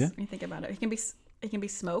guess. Yeah. When you think about it, he can be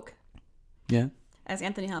smoke. Yeah. As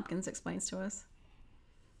Anthony Hopkins explains to us.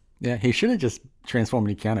 Yeah, he should have just transformed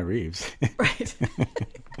into Keanu Reeves. Right.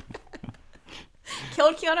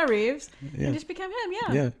 Killed Keanu Reeves and just become him.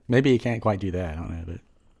 Yeah. Yeah. Maybe he can't quite do that. I don't know, but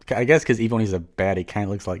I guess because even when he's a bat, he kind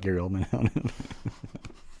of looks like Gary Oldman. I don't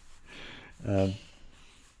know.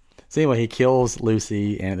 So anyway, he kills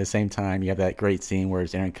Lucy, and at the same time, you have that great scene where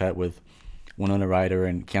it's intercut with Winona Ryder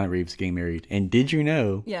and Keanu Reeves getting married. And did you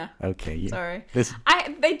know? Yeah. Okay. Yeah. Sorry. This.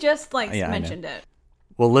 They just mentioned it.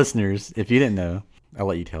 Well, listeners, if you didn't know, I'll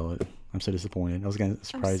let you tell it. I'm so disappointed. I was going to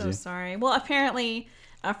surprise you. I'm so sorry. Well, apparently,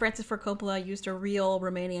 Francis Ford Coppola used a real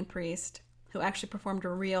Romanian priest who actually performed a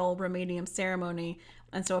real Romanian ceremony.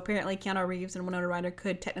 And so apparently Keanu Reeves and Winona Ryder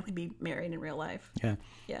could technically be married in real life. Yeah.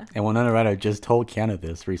 Yeah. And Winona Ryder just told Keanu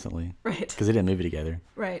this recently. Right. Because they did a movie together.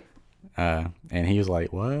 Right. And he was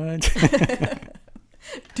like, "What?"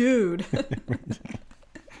 Dude. What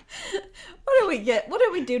do we get? What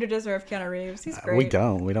do we do to deserve Keanu Reeves? He's great. We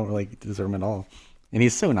don't. We don't really deserve him at all. And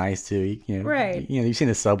he's so nice too. Right. You've seen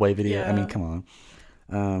the subway video. Yeah. I mean, come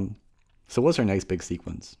on. So what's our next big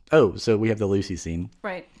sequence? Oh, so we have the Lucy scene.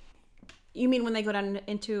 Right. You mean when they go down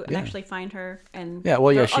into and actually find her and yeah,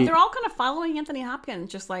 well, yeah, they're all kind of following Anthony Hopkins,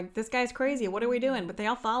 just like, this guy's crazy. What are we doing? But they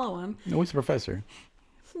all follow him. No, he's a professor.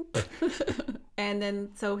 And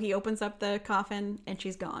then so he opens up the coffin and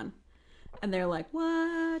she's gone, and they're like,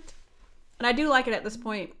 "What?" And I do like it at this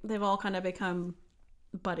point. They've all kind of become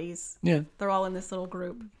buddies. Yeah, they're all in this little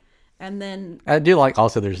group. And then I do like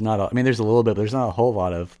also there's not there's a little bit, but there's not a whole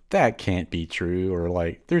lot of that can't be true, or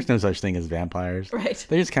like there's no such thing as vampires. Right.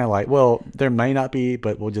 They're just kind of like, well, there may not be,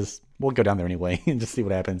 but we'll go down there anyway and just see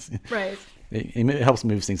what happens. Right. It helps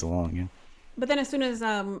move things along. Yeah. But then as soon as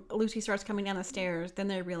Lucy starts coming down the stairs, then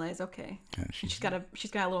they realize, okay, Yeah, she's got a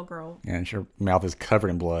little girl. Yeah, and her mouth is covered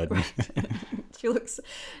in blood. Right.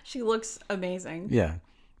 she looks amazing. Yeah.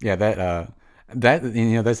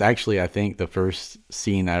 That's actually, I think, the first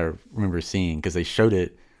scene I remember seeing, because they showed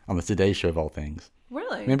it on the Today Show of all things.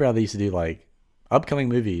 Really? Remember how they used to do like upcoming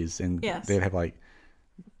movies, and yes. they'd have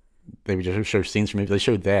they would just show scenes from movies. They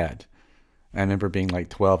showed that. I remember being like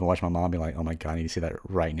 12 and watching my mom be like, "Oh my God, I need to see that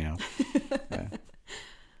right now." Yeah.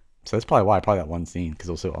 So that's probably why that one scene, because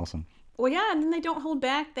it was so awesome. Well, yeah, and then they don't hold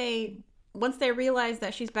back. Once they realize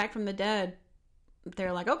that she's back from the dead,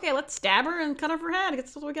 they're like, "Okay, let's stab her and cut off her head.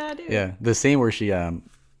 That's what we gotta do." Yeah, the scene where she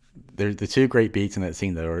there's the two great beats in that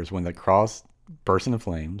scene though is when the cross bursts into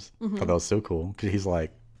flames. I thought that was so cool, because he's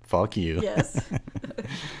like, "Fuck you." Yes.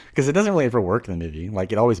 Because it doesn't really ever work in the movie.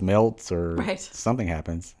 Like, it always melts or right. something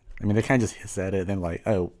happens. I mean, they kind of just hiss at it, and then like,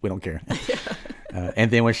 "Oh, we don't care."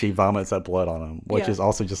 And then when she vomits up blood on him, which is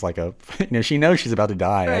also just like she knows she's about to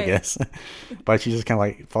die, right. I guess, but she's just kind of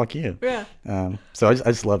like, "Fuck you." Yeah. So I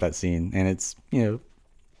just love that scene, and it's I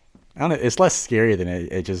don't know, it's less scary than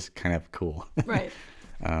it just kind of cool. Right.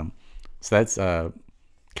 So that's kind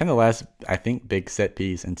of the last, I think, big set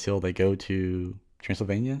piece until they go to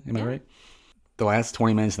Transylvania. Am I right? The last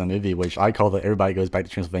 20 minutes of the movie, which I call the "Everybody Goes Back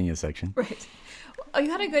to Transylvania" section. Right. Oh, you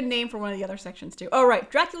had a good name for one of the other sections too. Oh, right.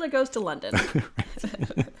 Dracula Goes to London.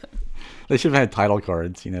 They should have had title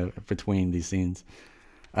cards, between these scenes.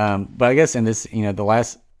 But I guess in this, the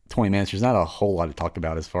last 20 minutes, there's not a whole lot to talk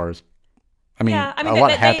about as far as, a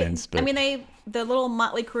lot happens. But the little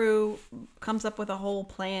motley crew comes up with a whole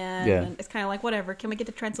plan. Yeah. And it's kind of like, whatever. Can we get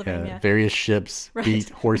to Transylvania? Various ships beat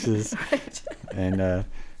horses. Right. And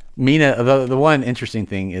Mina, the one interesting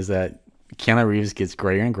thing is that Keanu Reeves gets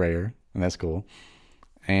grayer and grayer, and that's cool.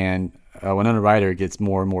 And Winona Ryder gets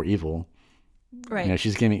more and more evil. Right.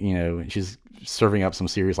 She's giving, she's serving up some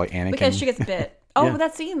serious like Anakin. Because she gets bit. Oh, Yeah. but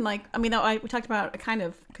that scene, like, I mean, we talked about it kind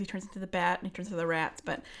of, because he turns into the bat and he turns into the rats,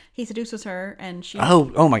 but he seduces her and she.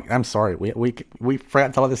 Oh my! I'm sorry. We forgot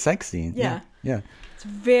to talk about the sex scene. Yeah. Yeah. It's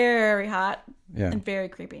very hot Yeah. and very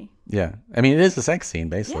creepy. Yeah. I mean, it is a sex scene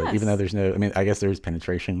basically, Yes. even though there's no. I mean, I guess there's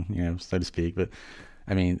penetration, so to speak, but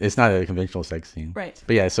I mean, it's not a conventional sex scene. Right.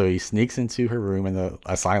 But yeah, so he sneaks into her room in the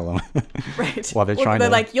asylum. Right. While they're trying to.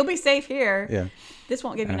 like, you'll be safe here. Yeah. This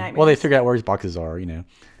won't give you nightmares. Well, they figure out where his boxes are,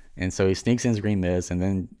 and so he sneaks in his green mist, and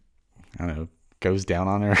then I don't know, goes down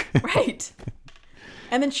on her. Right.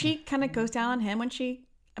 And then she kind of goes down on him when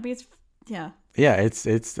I mean, it's, yeah. Yeah, it's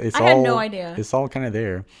I all. had no idea. It's all kind of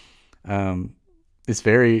there. It's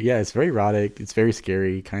very erotic. It's very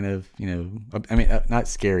scary, kind of. I mean, not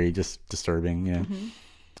scary, just disturbing.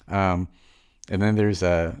 Mm-hmm. And then there's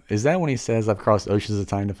is that when he says, "I've crossed oceans of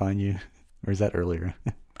time to find you," or is that earlier?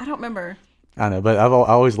 I don't remember. I don't know, but I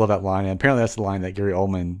always love that line. And apparently, that's the line that Gary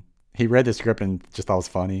Oldman, he read the script and just thought it was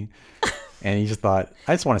funny, and he just thought,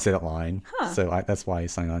 "I just want to say that line," so that's why he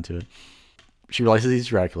signed on to it. She realizes he's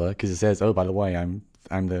Dracula because it says, "Oh, by the way, I'm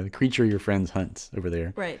the creature your friends hunt over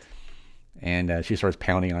there." Right. And she starts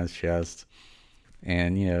pounding on his chest,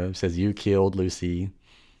 and says, "You killed Lucy." And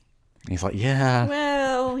he's like, "Yeah,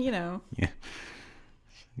 Well, yeah,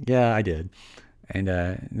 I did." And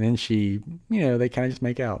then she, they kind of just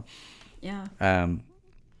make out. Yeah.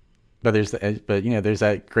 But there's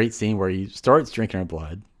that great scene where he starts drinking her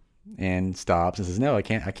blood, and stops and says, "No, I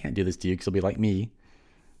can't do this to you because you'll be like me,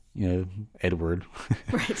 Edward."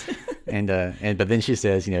 Right. But then she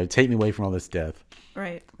says, "Take me away from all this death."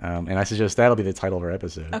 Right. And I suggest that'll be the title of our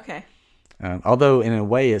episode. Okay. Although in a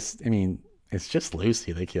way, it's just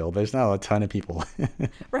Lucy they killed. There's not a ton of people.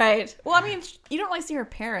 Right. Well, I mean, you don't really see her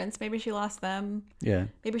parents. Maybe she lost them. Yeah.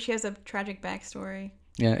 Maybe she has a tragic backstory.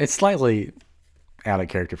 Yeah. It's slightly out of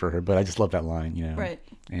character for her, but I just love that line, Right.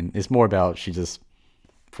 And it's more about she just,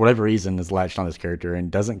 for whatever reason, is latched on this character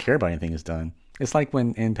and doesn't care about anything he's done. It's like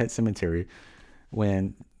when in Pet Sematary,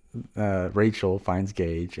 when Rachel finds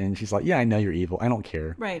Gage and she's like, "Yeah, I know you're evil. I don't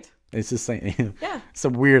care." Right. It's just saying, Yeah. It's a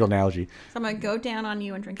weird analogy. So I'm going to go down on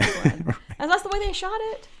you and drink your blood. And that's the way they shot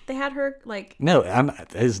it. They had her, like... No,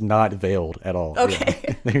 it is not veiled at all.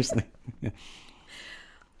 Okay. There's.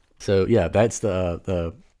 So yeah, that's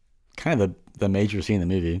the kind of the major scene in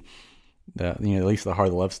the movie. At least the heart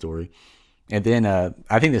of the love story. And then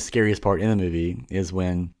I think the scariest part in the movie is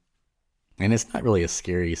when, and it's not really a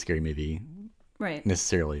scary movie Right.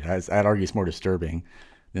 necessarily. I'd argue it's more disturbing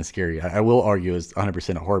than scary. I will argue it's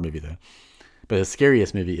 100% a horror movie though. But the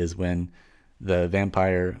scariest movie is when the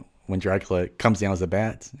vampire, when Dracula comes down as a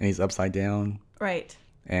bat and he's upside down Right.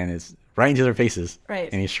 and it's right into their faces. Right.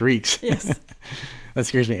 And he shrieks. Yes. That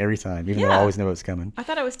scares me every time, even though I Yeah. always know what's coming. I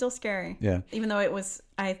thought it was still scary. Yeah. Even though it was,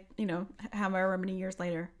 however many years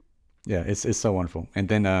later. Yeah, it's so wonderful. And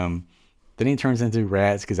then he turns into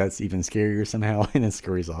rats because that's even scarier somehow, and then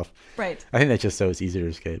scurries off. Right. I think that's just so it's easier to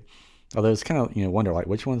escape. Although it's kind of wonder like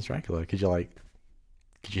which one's Dracula? Could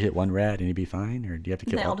you hit one rat and he'd be fine, or do you have to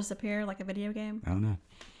Did kill they all all? disappear like a video game? I don't know.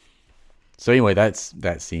 So anyway, that's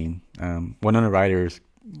that scene. Winona Ryder's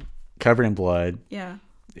covered in blood. Yeah.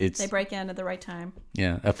 It's They break in at the right time.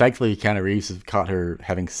 yeah. Effectively, Keanu Reeves has caught her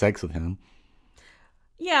having sex with him.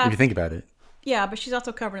 Yeah. If you think about it. Yeah, but she's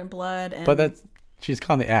also covered in blood. And But she's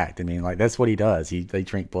caught in the act. I mean, like that's what he does. They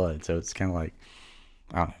drink blood, so it's kind of like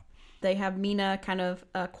I don't know. they have Mina kind of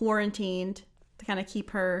quarantined to kind of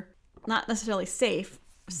keep her not necessarily safe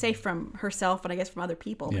from herself, but I guess from other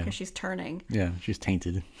people Yeah. because she's turning. Yeah, she's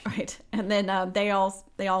tainted. Right. And then they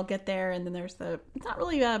all get there, and then there's it's not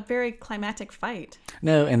really a very climactic fight.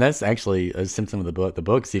 No, and that's actually a symptom of the book. The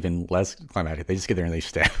book's even less climactic. They just get there and they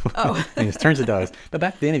stab. Oh. And it turns to dust. But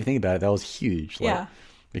back then, if you think about it, that was huge. Yeah.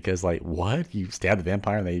 Because what? You stab the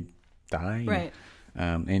vampire and they die? Right.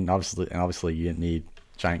 And obviously you didn't need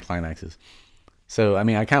giant climaxes. So I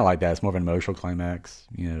mean, I kind of like that. It's more of an emotional climax,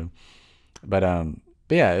 But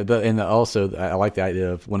yeah, also I like the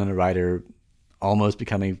idea of Winona Ryder almost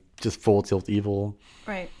becoming just full tilt evil.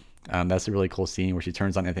 Right. That's a really cool scene where she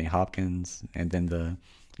turns on Anthony Hopkins, and then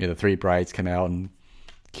the three brides come out and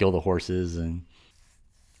kill the horses, and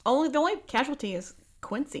The only casualty is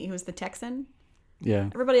Quincy, who's the Texan. yeah.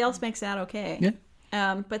 Everybody else makes it out okay.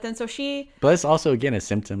 Yeah. But then so she. But that's also again a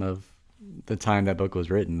symptom of the time that book was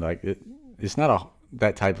written. Like it's not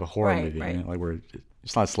that type of horror Right, movie. right. Like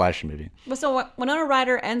it's not a slasher movie. But so Winona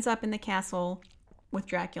Ryder ends up in the castle with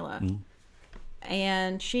Dracula, Mm-hmm.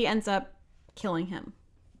 and she ends up killing him.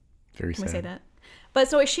 Very Can sad. we say that? But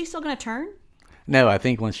so is she still going to turn? No, I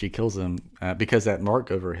think once she kills him, because that mark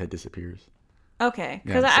over her head disappears. Okay,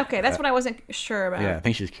 Yeah, so- that's what I wasn't sure about. Yeah, I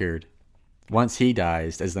think she's cured. once he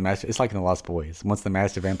dies as the master, it's like in the Lost Boys. Once the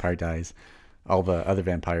master vampire dies, all the other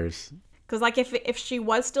vampires. Because like if she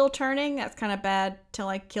was still turning, that's kind of bad to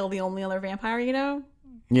like kill the only other vampire, you know?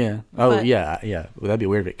 Yeah. Oh, But- yeah. Well, that'd be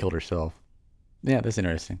weird if it killed herself. Yeah, that's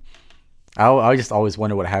interesting. I just always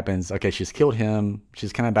wonder what happens. Okay, she's killed him.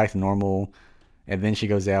 She's kind of back to normal. And then she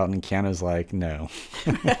goes out and Keanu's like, no.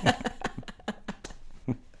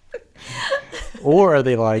 Or are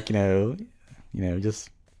they like, just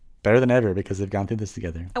better than ever because they've gone through this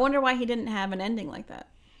together? I wonder why he didn't have an ending like that.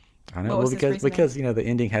 I don't know. What Well, was his because reasoning? the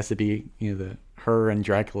ending has to be the her and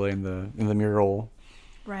Dracula in the mural,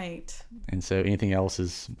 Right. and so anything else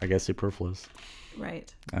is, I guess, superfluous.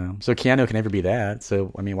 Right. So Keanu can never be that.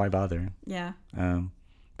 So I mean, why bother? Yeah.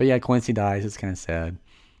 But yeah, Quincy dies. It's kind of sad.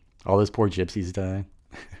 All those poor gypsies die.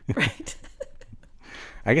 Right.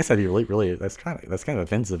 I guess that'd be really that's kind of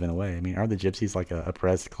offensive in a way. I mean, are the gypsies like a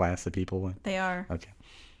oppressed class of people? They are. Okay,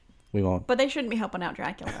 we won't. But they shouldn't be helping out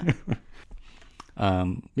Dracula.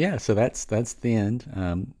 Yeah, so that's the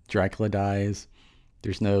end. Dracula dies.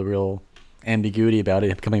 There's no real ambiguity about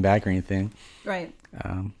it coming back or anything. Right.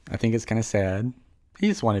 I think it's kind of sad. He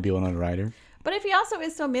just wanted to be a Winona Ryder. But if he also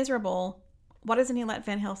is so miserable, why doesn't he let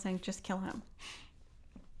Van Helsing just kill him?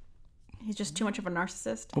 He's just too much of a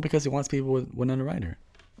narcissist. Well, because he wants people with Winona Ryder.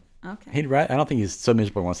 Okay. I don't think he's so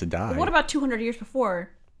miserable he wants to die. What about 200 years before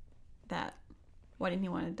that? Why didn't he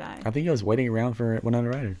want to die? I think he was waiting around for Winona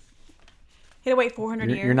Ryder. He had to wait 400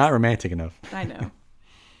 years. You're not romantic enough. I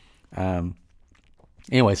know.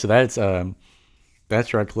 Anyway, so that's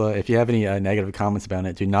Dracula. If you have any negative comments about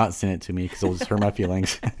it, do not send it to me because it'll just hurt my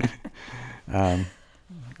feelings.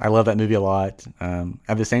 I love that movie a lot.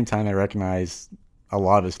 At the same time, I recognize a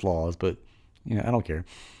lot of its flaws, but I don't care.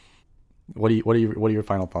 What are your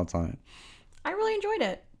final thoughts on it? I really enjoyed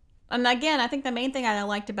it. And again, I think the main thing I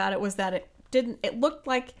liked about it was that it looked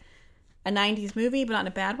like a 90s movie, but not in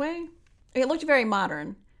a bad way. It looked very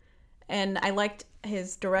modern. And I liked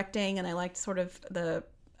his directing, and I liked sort of the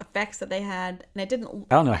effects that they had. And it didn't...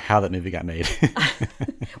 I don't know how that movie got made.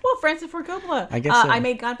 Well, Francis Ford Coppola. I guess so. I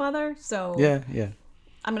made Godfather, so Yeah.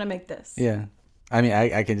 I'm going to make this. Yeah. I mean,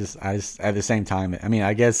 I just at the same time, I mean,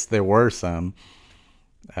 I guess there were some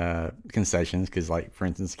concessions because, like, for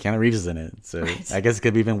instance, Keanu Reeves is in it. So Right. I guess it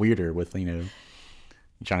could be even weirder with,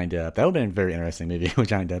 Johnny Depp. That would have been a very interesting movie with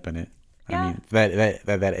Johnny Depp in it. Yeah. I mean,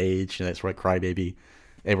 that age, that's what Crybaby,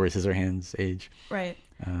 Edward Scissorhands age. Right.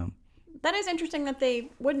 That is interesting that they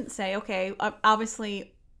wouldn't say, okay,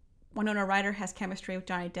 obviously Winona Ryder has chemistry with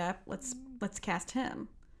Johnny Depp. Let's cast him.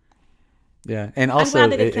 Yeah. And also, I'm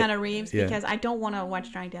glad they did Keanu Reeves yeah. because I don't want to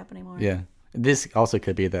watch Johnny Depp anymore. Yeah. This also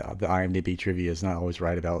could be that the IMDb trivia is not always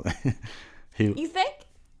right about who. You think?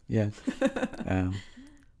 Yeah.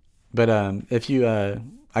 But if you,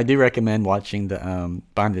 I do recommend watching the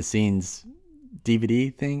behind the scenes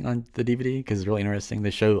DVD thing on the DVD because it's really interesting. They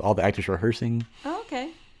show all the actors rehearsing. Oh,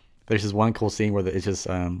 okay. There's this one cool scene where it's just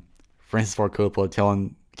Francis Ford Coppola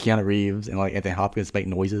telling Keanu Reeves and like Anthony Hopkins to make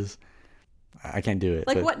noises. I can't do it.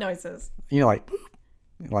 Like but, what noises?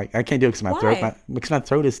 Like I can't do it because my throat. Why? Because my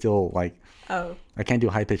throat is still like. Oh. I can't do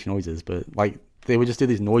high pitched noises, but like they would just do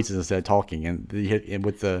these noises instead of talking, and they hit and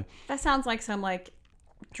with the. That sounds like some like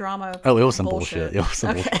drama. Oh, it was some bullshit. It was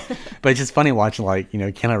some bullshit. But it's just funny watching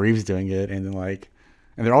Keanu Reeves doing it, and then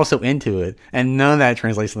and they're also into it, and none of that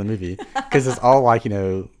translates to the movie because it's all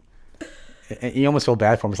you almost feel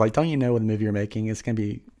bad for them. It's like, don't you know what the movie you're making? It's gonna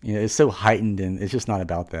be, it's so heightened, and it's just not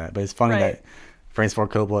about that. But it's funny Right. that Francis Ford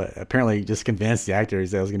Coppola apparently just convinced the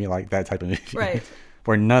actors that it was gonna be like that type of movie, Right.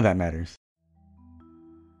 where none of that matters.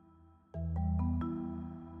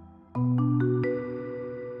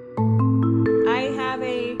 I have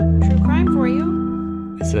a true crime for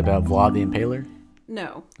you. Is it about Vlad the Impaler?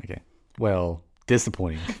 No. Okay. Well,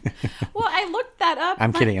 disappointing. Well, I looked that up.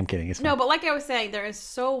 I'm but- kidding. It's fine. No, but like I was saying, there is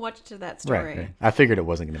so much to that story. Right. I figured it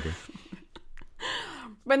wasn't going to be.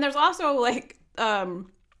 But there's also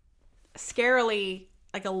scarily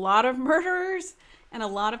a lot of murderers and a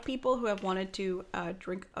lot of people who have wanted to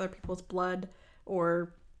drink other people's blood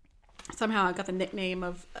or somehow got the nickname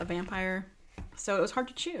of a vampire. So it was hard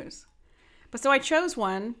to choose. But so I chose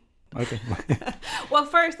one. Okay. Well,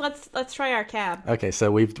 first let's try our cab. Okay.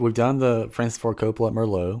 So we've done the Francis Ford Coppola at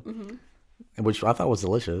Merlot, which I thought was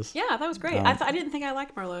delicious. Yeah, that was great. I didn't think I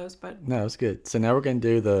liked Merlots, but No, it's good. So now we're going to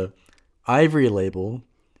do the Ivory Label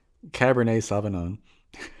Cabernet Sauvignon,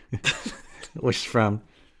 which is from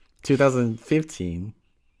 2015.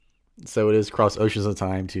 So it is cross oceans of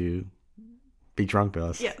time to be drunk with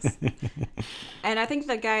us. yes. And I think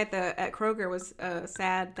the guy at Kroger was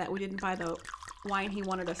sad that we didn't buy the wine he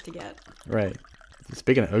wanted us to get. Right.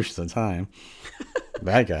 Speaking of oceans of time,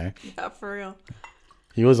 That guy. Yeah, for real.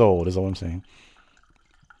 He was old, is all I'm saying.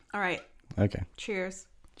 All right. Okay. Cheers.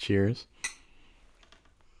 Cheers.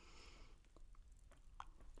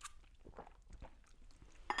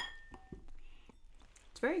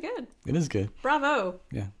 It's very good. It is good. Bravo.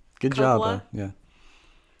 Yeah. Good job, Coppola. though. Yeah.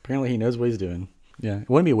 Apparently he knows what he's doing. Yeah. It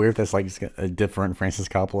wouldn't be weird if that's like a different Francis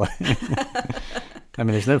Coppola. I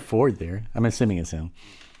mean, there's no Ford there. I'm assuming it's him.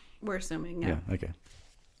 We're assuming, Yeah. Okay.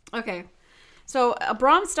 Okay. So,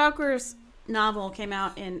 Bram Stoker's novel came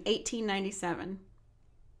out in 1897.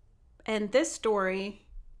 And this story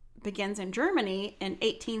begins in Germany in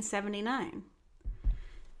 1879.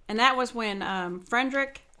 And that was when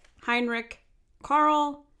Friedrich Heinrich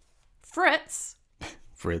Karl Fritz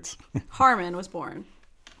Haarmann was born.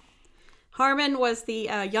 Haarmann was the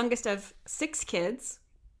youngest of 6 kids.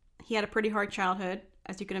 He had a pretty hard childhood,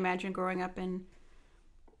 as you can imagine, growing up in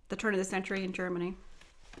the turn of the century in Germany.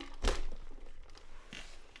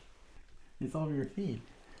 It's all over your feet.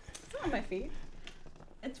 It's not on my feet.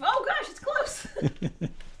 It's, oh gosh, it's close.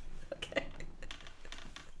 Okay.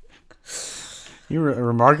 You're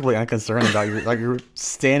remarkably unconcerned about you're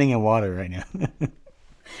standing in water right now.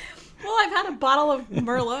 Well, I've had a bottle of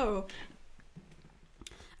Merlot.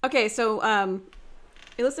 Okay, so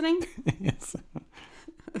you listening? Yes.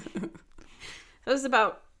 This is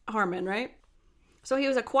about Haarmann, right? So he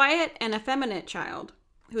was a quiet and effeminate child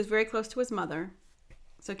who was very close to his mother.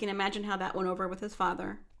 So you can imagine how that went over with his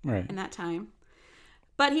father Right. in that time.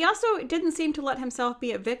 But he also didn't seem to let himself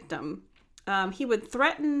be a victim. He would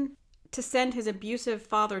threaten to send his abusive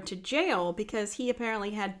father to jail because he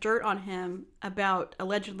apparently had dirt on him about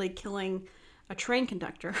allegedly killing a train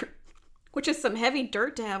conductor, which is some heavy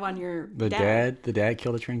dirt to have on your dad. The dad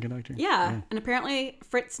killed a train conductor? Yeah. And apparently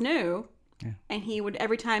Fritz knew. Yeah. And he would,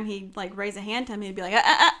 every time he'd like raise a hand to him, he'd be like,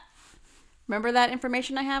 remember that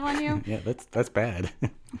information I have on you? Yeah, that's bad.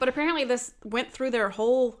 But apparently this went through their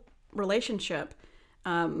whole relationship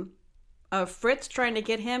of Fritz trying to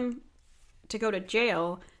get him to go to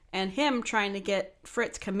jail and him trying to get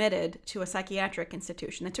Fritz committed to a psychiatric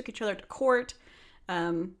institution. They took each other to court,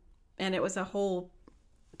 and it was a whole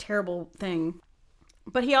terrible thing.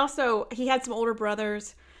 But he had some older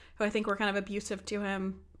brothers who I think were kind of abusive to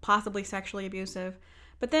him, possibly sexually abusive.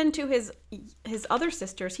 But then to his other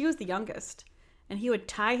sisters, he was the youngest, and he would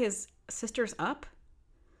tie his sisters up.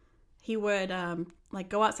 He would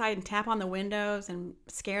go outside and tap on the windows and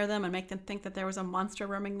scare them and make them think that there was a monster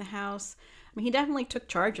roaming the house. I mean, he definitely took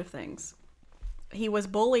charge of things. He was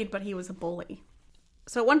bullied, but he was a bully.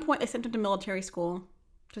 So at one point they sent him to military school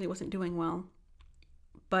because he wasn't doing well.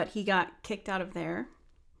 But he got kicked out of there.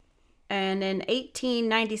 And in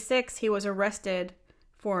 1896, he was arrested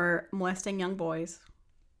for molesting young boys.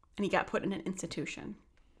 And he got put in an institution.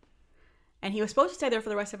 And he was supposed to stay there for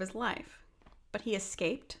the rest of his life. But he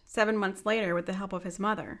escaped 7 months later with the help of his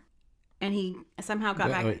mother. And he somehow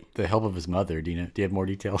got back. Wait, the help of his mother. Do you have more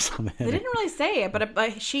details on that? They didn't really say it,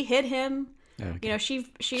 but she hid him. Okay. You know, she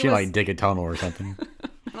was, like dig a tunnel or something.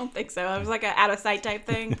 I don't think so. It was like an out of sight type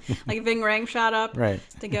thing. Like Ving Rhames shot up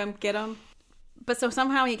to go get him. But so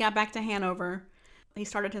somehow he got back to Hanover. He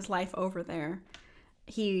started his life over there.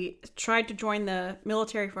 He tried to join the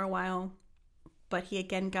military for a while, but he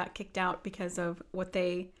again got kicked out because of what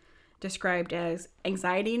they described as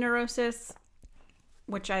anxiety neurosis,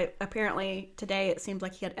 which apparently today it seems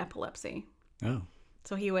like he had epilepsy. Oh.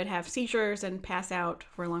 So he would have seizures and pass out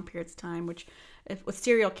for long periods of time, which with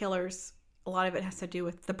serial killers, a lot of it has to do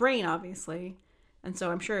with the brain, obviously. And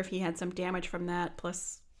so I'm sure if he had some damage from that,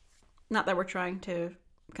 plus, not that we're trying to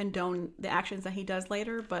condone the actions that he does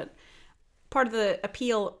later, but part of the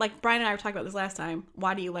appeal, like Brian and I were talking about this last time,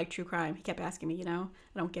 why do you like true crime? He kept asking me, I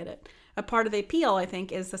don't get it. A part of the appeal, I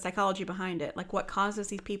think, is the psychology behind it. Like what causes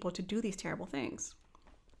these people to do these terrible things.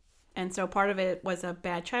 And so part of it was a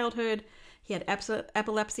bad childhood. He had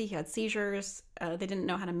epilepsy. He had seizures. They didn't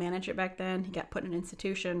know how to manage it back then. He got put in an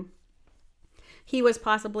institution. He was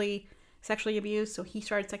possibly sexually abused, so he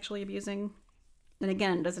started sexually abusing. And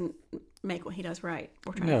again, it doesn't make what he does right.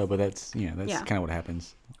 No, but that's kind of what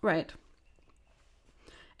happens. Right.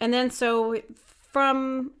 And then so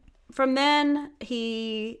from then,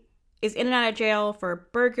 he is in and out of jail for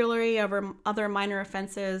burglary, over other minor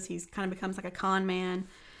offenses. He's kind of becomes like a con man.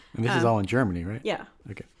 And this is all in Germany, right? Yeah.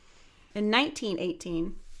 Okay. In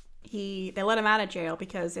 1918, they let him out of jail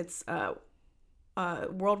because it's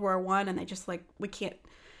World War I, and they just like, we can't.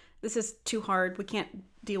 This is too hard. We can't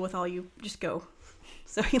deal with all you. Just go.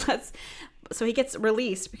 So he gets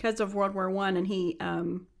released because of World War I, and he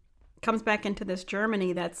comes back into this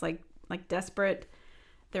Germany that's like desperate.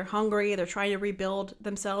 They're hungry. They're trying to rebuild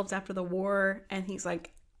themselves after the war, and he's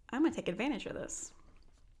like, I'm gonna take advantage of this.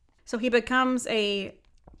 So he becomes a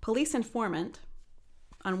police informant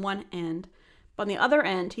on one end, but on the other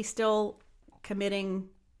end, he's still committing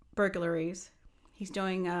burglaries. He's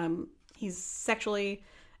doing, he's sexually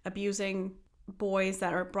abusing boys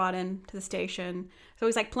that are brought in to the station. So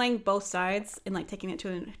he's like playing both sides and like taking it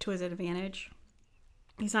to his advantage.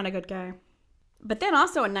 He's not a good guy. But then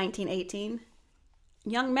also in 1918,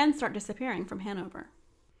 young men start disappearing from Hanover.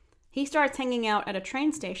 He starts hanging out at a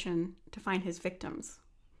train station to find his victims.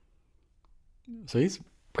 So he's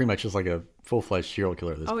pretty much just like a full-fledged serial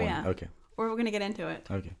killer at this point. Yeah. Okay. We're going to get into it.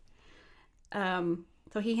 Okay.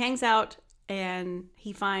 So he hangs out and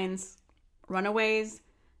he finds runaways,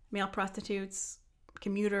 male prostitutes,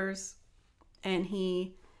 commuters, and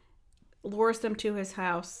he lures them to his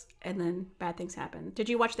house, and then bad things happen. Did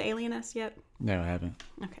you watch The Alienist yet? No, I haven't.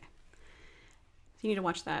 Okay. So you need to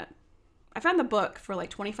watch that. I found the book for like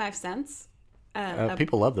 25 cents.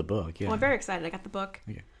 People love the book, yeah. Well, I'm very excited. I got the book.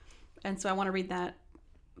 Okay. And so I want to read that.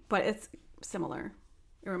 But it's similar.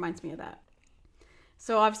 It reminds me of that.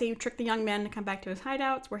 So obviously you trick the young men to come back to his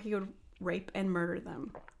hideouts where he would rape and murder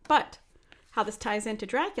them. But how this ties into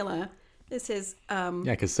Dracula is his... Yeah,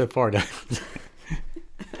 because so far...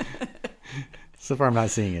 so far I'm not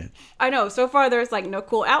seeing it. I know. So far there's like no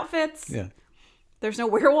cool outfits. Yeah. There's no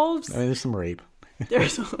werewolves. I mean, there's some rape.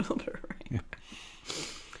 There's a little bit of rape. Yeah.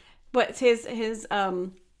 But his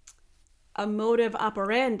a modus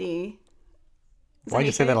operandi... Why'd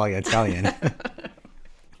you say that like Italian?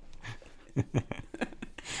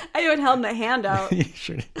 I even held my hand out. You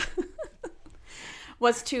sure did.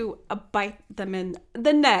 Was to bite them in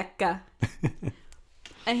the neck.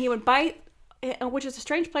 And he would bite, which is a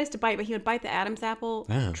strange place to bite, but he would bite the Adam's apple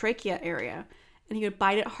trachea area. And he would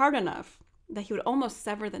bite it hard enough that he would almost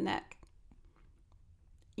sever the neck.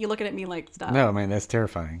 You're looking at me like, stop. No, I mean, that's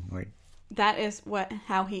terrifying. Like, that is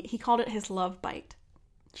how he called it his love bite.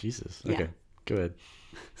 Jesus. Yeah. Okay, go ahead.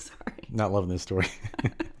 Sorry. Not loving this story.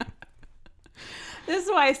 This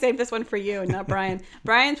is why I saved this one for you and not Brian.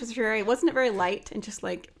 Brian's wasn't it very light and just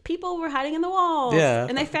like people were hiding in the walls. Yeah.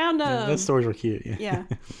 And they found them. Yeah, those stories were cute. Yeah. Yeah.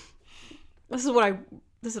 This is what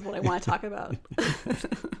I want to talk about.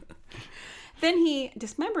 Then he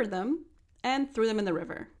dismembered them and threw them in the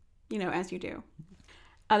river, as you do.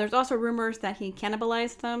 There's also rumors that he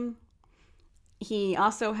cannibalized them. He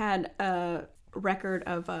also had a record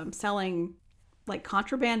of selling like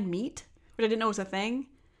contraband meat, which I didn't know was a thing.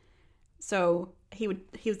 So he would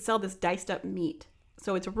sell this diced up meat.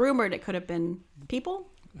 So it's rumored it could have been people.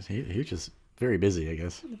 He was just very busy, I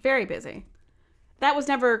guess. Very busy. That was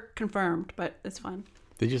never confirmed, but it's fun.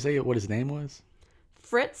 Did you say what his name was?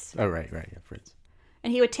 Fritz. Oh, right, yeah, Fritz.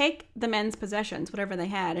 And he would take the men's possessions, whatever they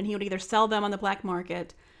had, and he would either sell them on the black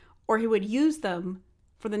market or he would use them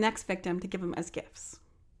for the next victim to give them as gifts.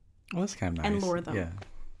 Well, that's kind of nice. And lure them. Yeah.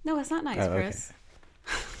 No, it's not nice, Chris.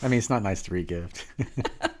 Okay. I mean, it's not nice to re-gift.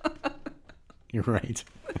 You're right.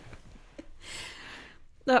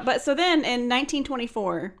 But so then in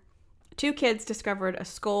 1924, 2 kids discovered a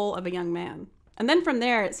skull of a young man. And then from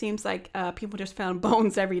there, it seems like people just found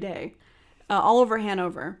bones every day. All over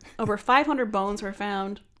Hanover. Over 500 bones were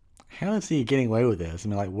found. How is he getting away with this? I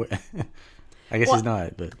mean, like, what? I guess he's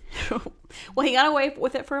not, but... Well, he got away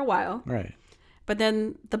with it for a while. Right. But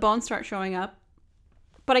then the bones start showing up.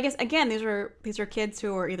 But I guess, again, these are kids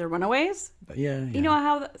who are either runaways. Yeah. You know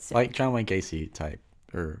how... Like John Wayne Gacy type.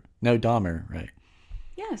 Or, no, Dahmer, right.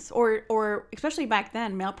 Yes. Or especially back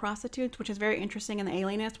then, male prostitutes, which is very interesting in The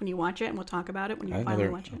Alienist when you watch it, and we'll talk about it when you finally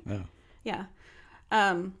watch it. Oh. Yeah.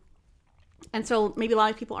 And so maybe a lot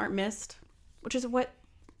of people aren't missed, which is what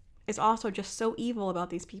is also just so evil about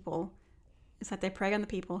these people, is that they prey on the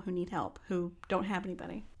people who need help, who don't have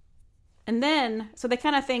anybody. And then, so they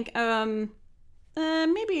kind of think,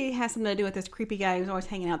 maybe it has something to do with this creepy guy who's always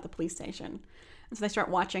hanging out at the police station. And so they start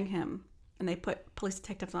watching him, and they put police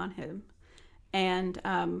detectives on him. And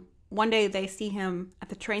one day they see him at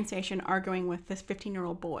the train station arguing with this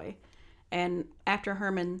 15-year-old boy. And after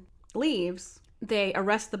Herman leaves, they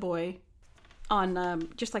arrest the boy on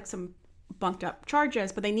just like some bunked up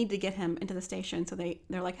charges, but they need to get him into the station. So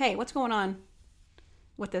they're like, hey, what's going on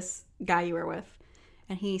with this guy you were with?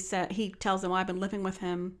 And he tells them, well, I've been living with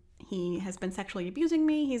him. He has been sexually abusing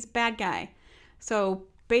me. He's a bad guy. So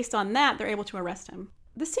based on that, they're able to arrest him.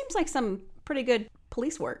 This seems like some pretty good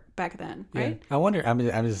police work back then, right? Yeah. I wonder, I'm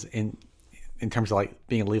just in terms of like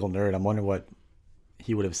being a legal nerd, I'm wondering what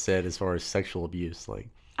he would have said as far as sexual abuse. Like,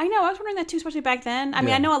 I know, I was wondering that too, especially back then. I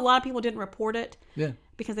mean, I know a lot of people didn't report it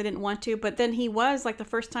because they didn't want to, but then he was, like, the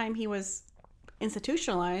first time he was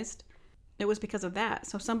institutionalized, it was because of that.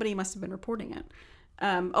 So somebody must have been reporting it.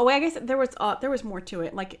 I guess there was more to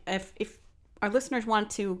it. Like, if our listeners want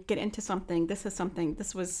to get into something, this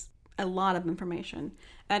was a lot of information.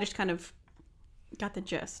 I just kind of got the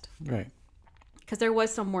gist. Right. Because there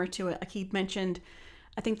was some more to it. Like he mentioned,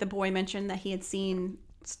 I think the boy mentioned that he had seen,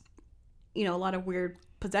 a lot of weird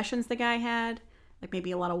possessions the guy had, like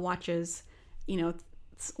maybe a lot of watches,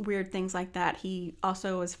 weird things like that. He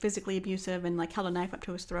also was physically abusive and like held a knife up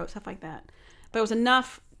to his throat, stuff like that. But it was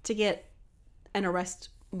enough to get an arrest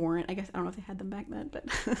warrant. I guess I don't know if they had them back then, but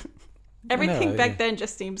everything back then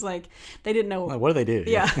just seems like they didn't know. Like, what do they do?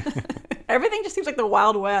 Yeah. Everything just seems like the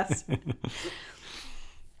Wild West.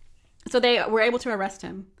 So they were able to arrest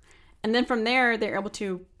him. And then from there, they were able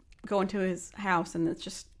to go into his house, and it's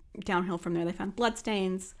just downhill from there. They found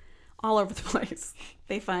bloodstains all over the place.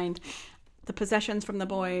 They find the possessions from the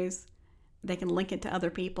boys. They can link it to other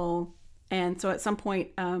people. And so at some point,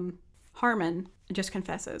 Harmon just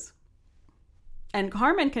confesses. And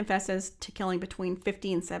Harmon confesses to killing between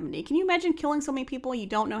 50 and 70. Can you imagine killing so many people? You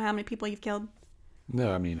don't know how many people you've killed?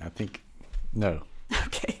 No, I mean, I think, no.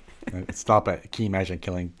 Okay. Stop at, can you imagine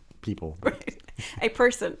killing people? Right. A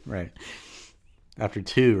person. Right. After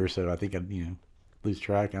 2 or so, I think I'd, lose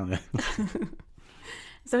track. I don't know.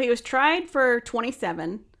 So he was tried for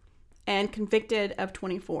 27 and convicted of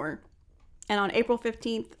 24. And on April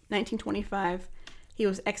 15th, 1925, he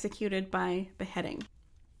was executed by beheading.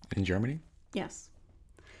 In Germany? Yes.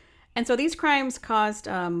 And so these crimes caused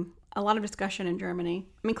a lot of discussion in Germany.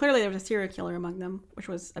 I mean, clearly there was a serial killer among them, which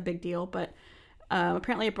was a big deal. But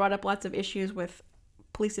apparently it brought up lots of issues with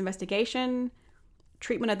police investigation,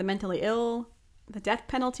 treatment of the mentally ill, the death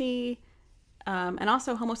penalty, and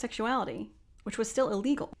also homosexuality, which was still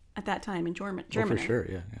illegal at that time in Germany. Well, for sure,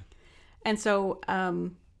 yeah. And so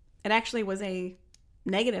it actually was a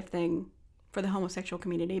negative thing for the homosexual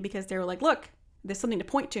community because they were like, look, there's something to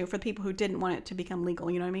point to for the people who didn't want it to become legal.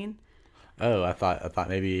 You know what I mean? Oh, I thought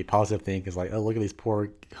maybe a positive thing is like, oh, look at these poor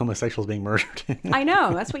homosexuals being murdered. I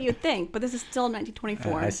know, that's what you'd think, but this is still in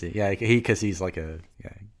 1924. I see. Yeah, because he's like a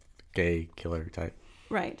gay killer type.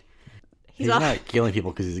 Right. He's not killing people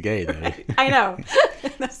because he's gay, though. Right. I know.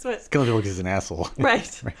 That's what. He's killing people because he's an asshole.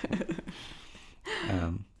 Right.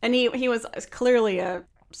 And he was clearly a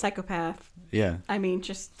psychopath. Yeah. I mean,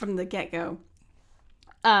 just from the get-go.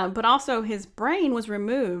 But also his brain was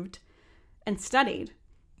removed and studied.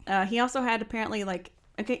 He also had apparently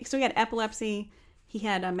so he had epilepsy, he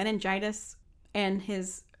had meningitis, and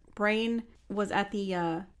his brain was at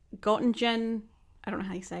the Göttingen, I don't know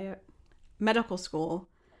how you say it, medical school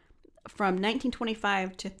from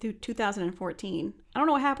 1925 to 2014. I don't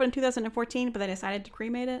know what happened in 2014, but they decided to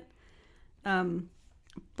cremate it.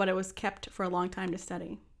 But it was kept for a long time to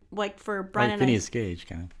study. Like for Brian like and Phineas Gage,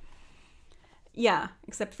 kind of. Yeah,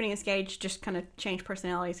 except Phineas Gage just kind of changed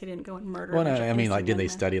personalities. He didn't go and murder. Well, no, I mean, did they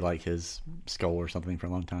study like his skull or something for a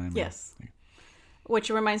long time? Yes. Which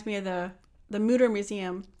reminds me of the Mutter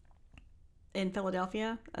Museum in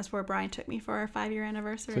Philadelphia. That's where Brian took me for our 5-year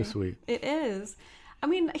anniversary. So sweet. It is. I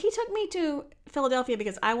mean, he took me to Philadelphia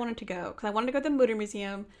because I wanted to go. Because I wanted to go to the Mutter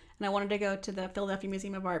Museum, and I wanted to go to the Philadelphia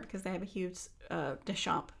Museum of Art because they have a huge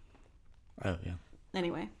Deschamps. Oh, yeah.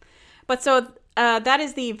 Anyway. But so that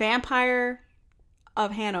is the Vampire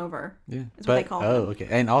of Hanover. Yeah. Is what they call him. Oh, okay.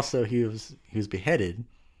 And also he was beheaded.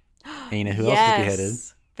 And you know who else was beheaded?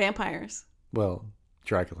 Vampires. Well,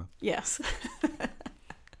 Dracula. Yes.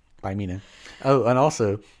 By Mina. Oh, and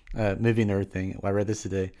also, movie nerd thing. I read this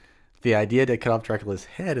today. The idea to cut off Dracula's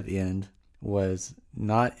head at the end was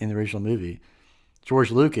not in the original movie. George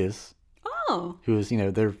Lucas, who was,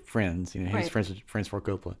 they're friends. He's Right. friends with Francis Ford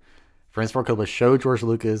Coppola. Francis Ford Coppola showed George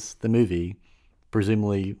Lucas the movie,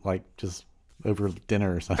 presumably like just over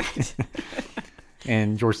dinner or something.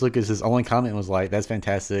 And George Lucas's only comment was like, "That's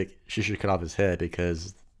fantastic. She should cut off his head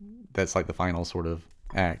because that's like the final sort of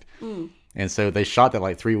act." And so they shot that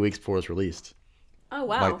like 3 weeks before it was released. Oh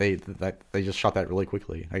wow! Like they just shot that really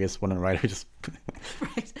quickly. I guess one of the writers just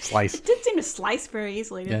Right. slice. It did seem to slice very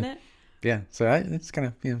easily, didn't it? Yeah. So it's kind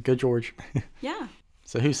of good George. Yeah.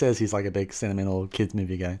 So who says he's like a big sentimental kids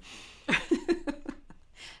movie guy?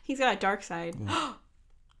 He's got a dark side.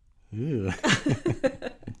 Ooh.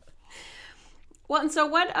 Well, and so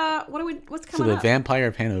what's So coming the up? Vampire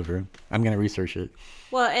of Hanover. I'm gonna research it.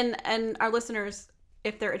 Well, and our listeners,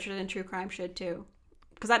 if they're interested in true crime, should too,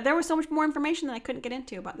 because there was so much more information that I couldn't get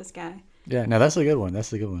into about this guy. Yeah. No, that's a good one.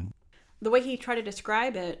 That's a good one. The way he tried to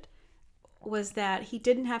describe it was that he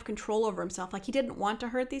didn't have control over himself. Like he didn't want to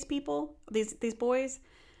hurt these people, these boys,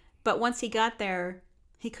 but once he got there,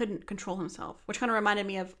 he couldn't control himself, which kind of reminded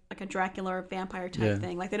me of like a Dracula or vampire type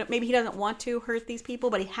thing. Like maybe he doesn't want to hurt these people,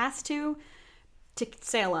 but he has to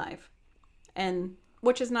stay alive, and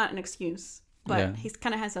which is not an excuse but Yeah. he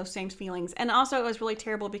kind of has those same feelings. And also, it was really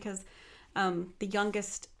terrible because the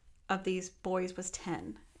youngest of these boys was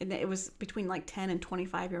 10. And it was between like 10 and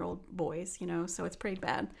 25-year-old boys, you know, so it's pretty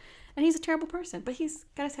bad. And he's a terrible person, but he's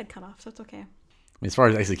got his head cut off, so it's okay. I mean, as far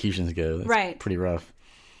as executions go, that's Right. pretty rough.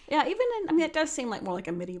 Yeah, it does seem like more like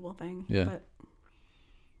a medieval thing. Yeah. But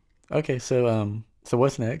Okay, so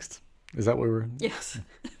what's next? Is that what we're... yes.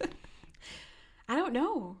 I don't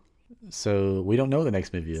know. So we don't know what the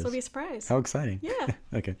next movie is. This will be a surprise. How exciting. Yeah.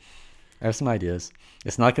 Okay. I have some ideas.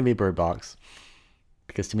 It's not going to be Bird Box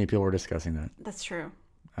because too many people were discussing that. That's true.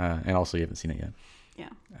 And also you haven't seen it yet.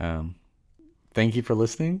 Yeah. Thank you for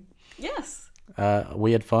listening. Yes.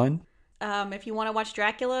 We had fun. If you want to watch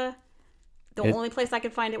Dracula, the only place I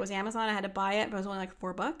could find it was Amazon. I had to buy it, but it was only like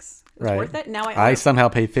 $4. It was Right. worth it. Now I somehow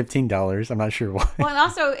paid $15. I'm not sure why. Well, and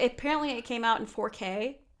also apparently it came out in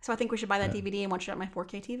 4K, so I think we should buy that DVD and watch it on my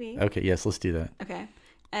 4K TV. Okay, yes, let's do that. Okay,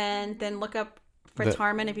 and then look up Fritz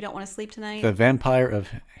Harman if you don't want to sleep tonight. The Vampire of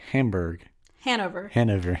Hamburg. Hanover.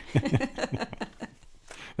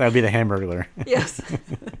 That would be the Hamburglar. Yes.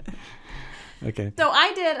 Okay. So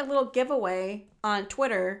I did a little giveaway on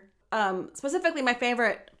Twitter. Specifically, my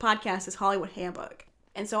favorite podcast is Hollywood Handbook.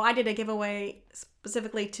 And so I did a giveaway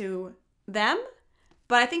specifically to them.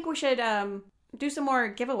 But I think we should do some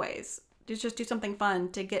more giveaways. Just do something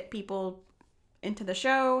fun to get people into the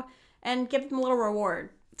show and give them a little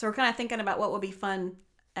reward. So we're kind of thinking about what would be fun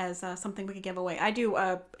as something we could give away. I do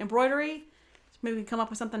embroidery. Maybe we can come up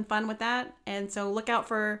with something fun with that. And so look out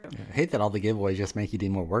for... I hate that all the giveaways just make you do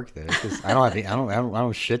more work though. Because I don't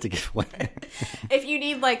have shit to give away. If you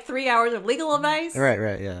need like 3 hours of legal advice.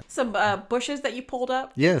 Right, yeah. Some bushes that you pulled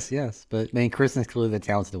up. Yes. But I mean, Kristen's clearly the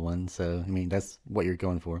talented one, so I mean that's what you're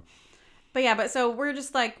going for. But so we're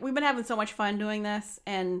just like, we've been having so much fun doing this,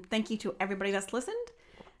 and thank you to everybody that's listened.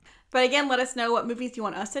 But again, let us know what movies you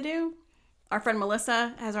want us to do. Our friend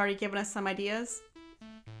Melissa has already given us some ideas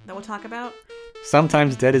that we'll talk about.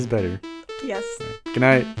 Sometimes dead is better. Yes. Good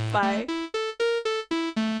night. Bye.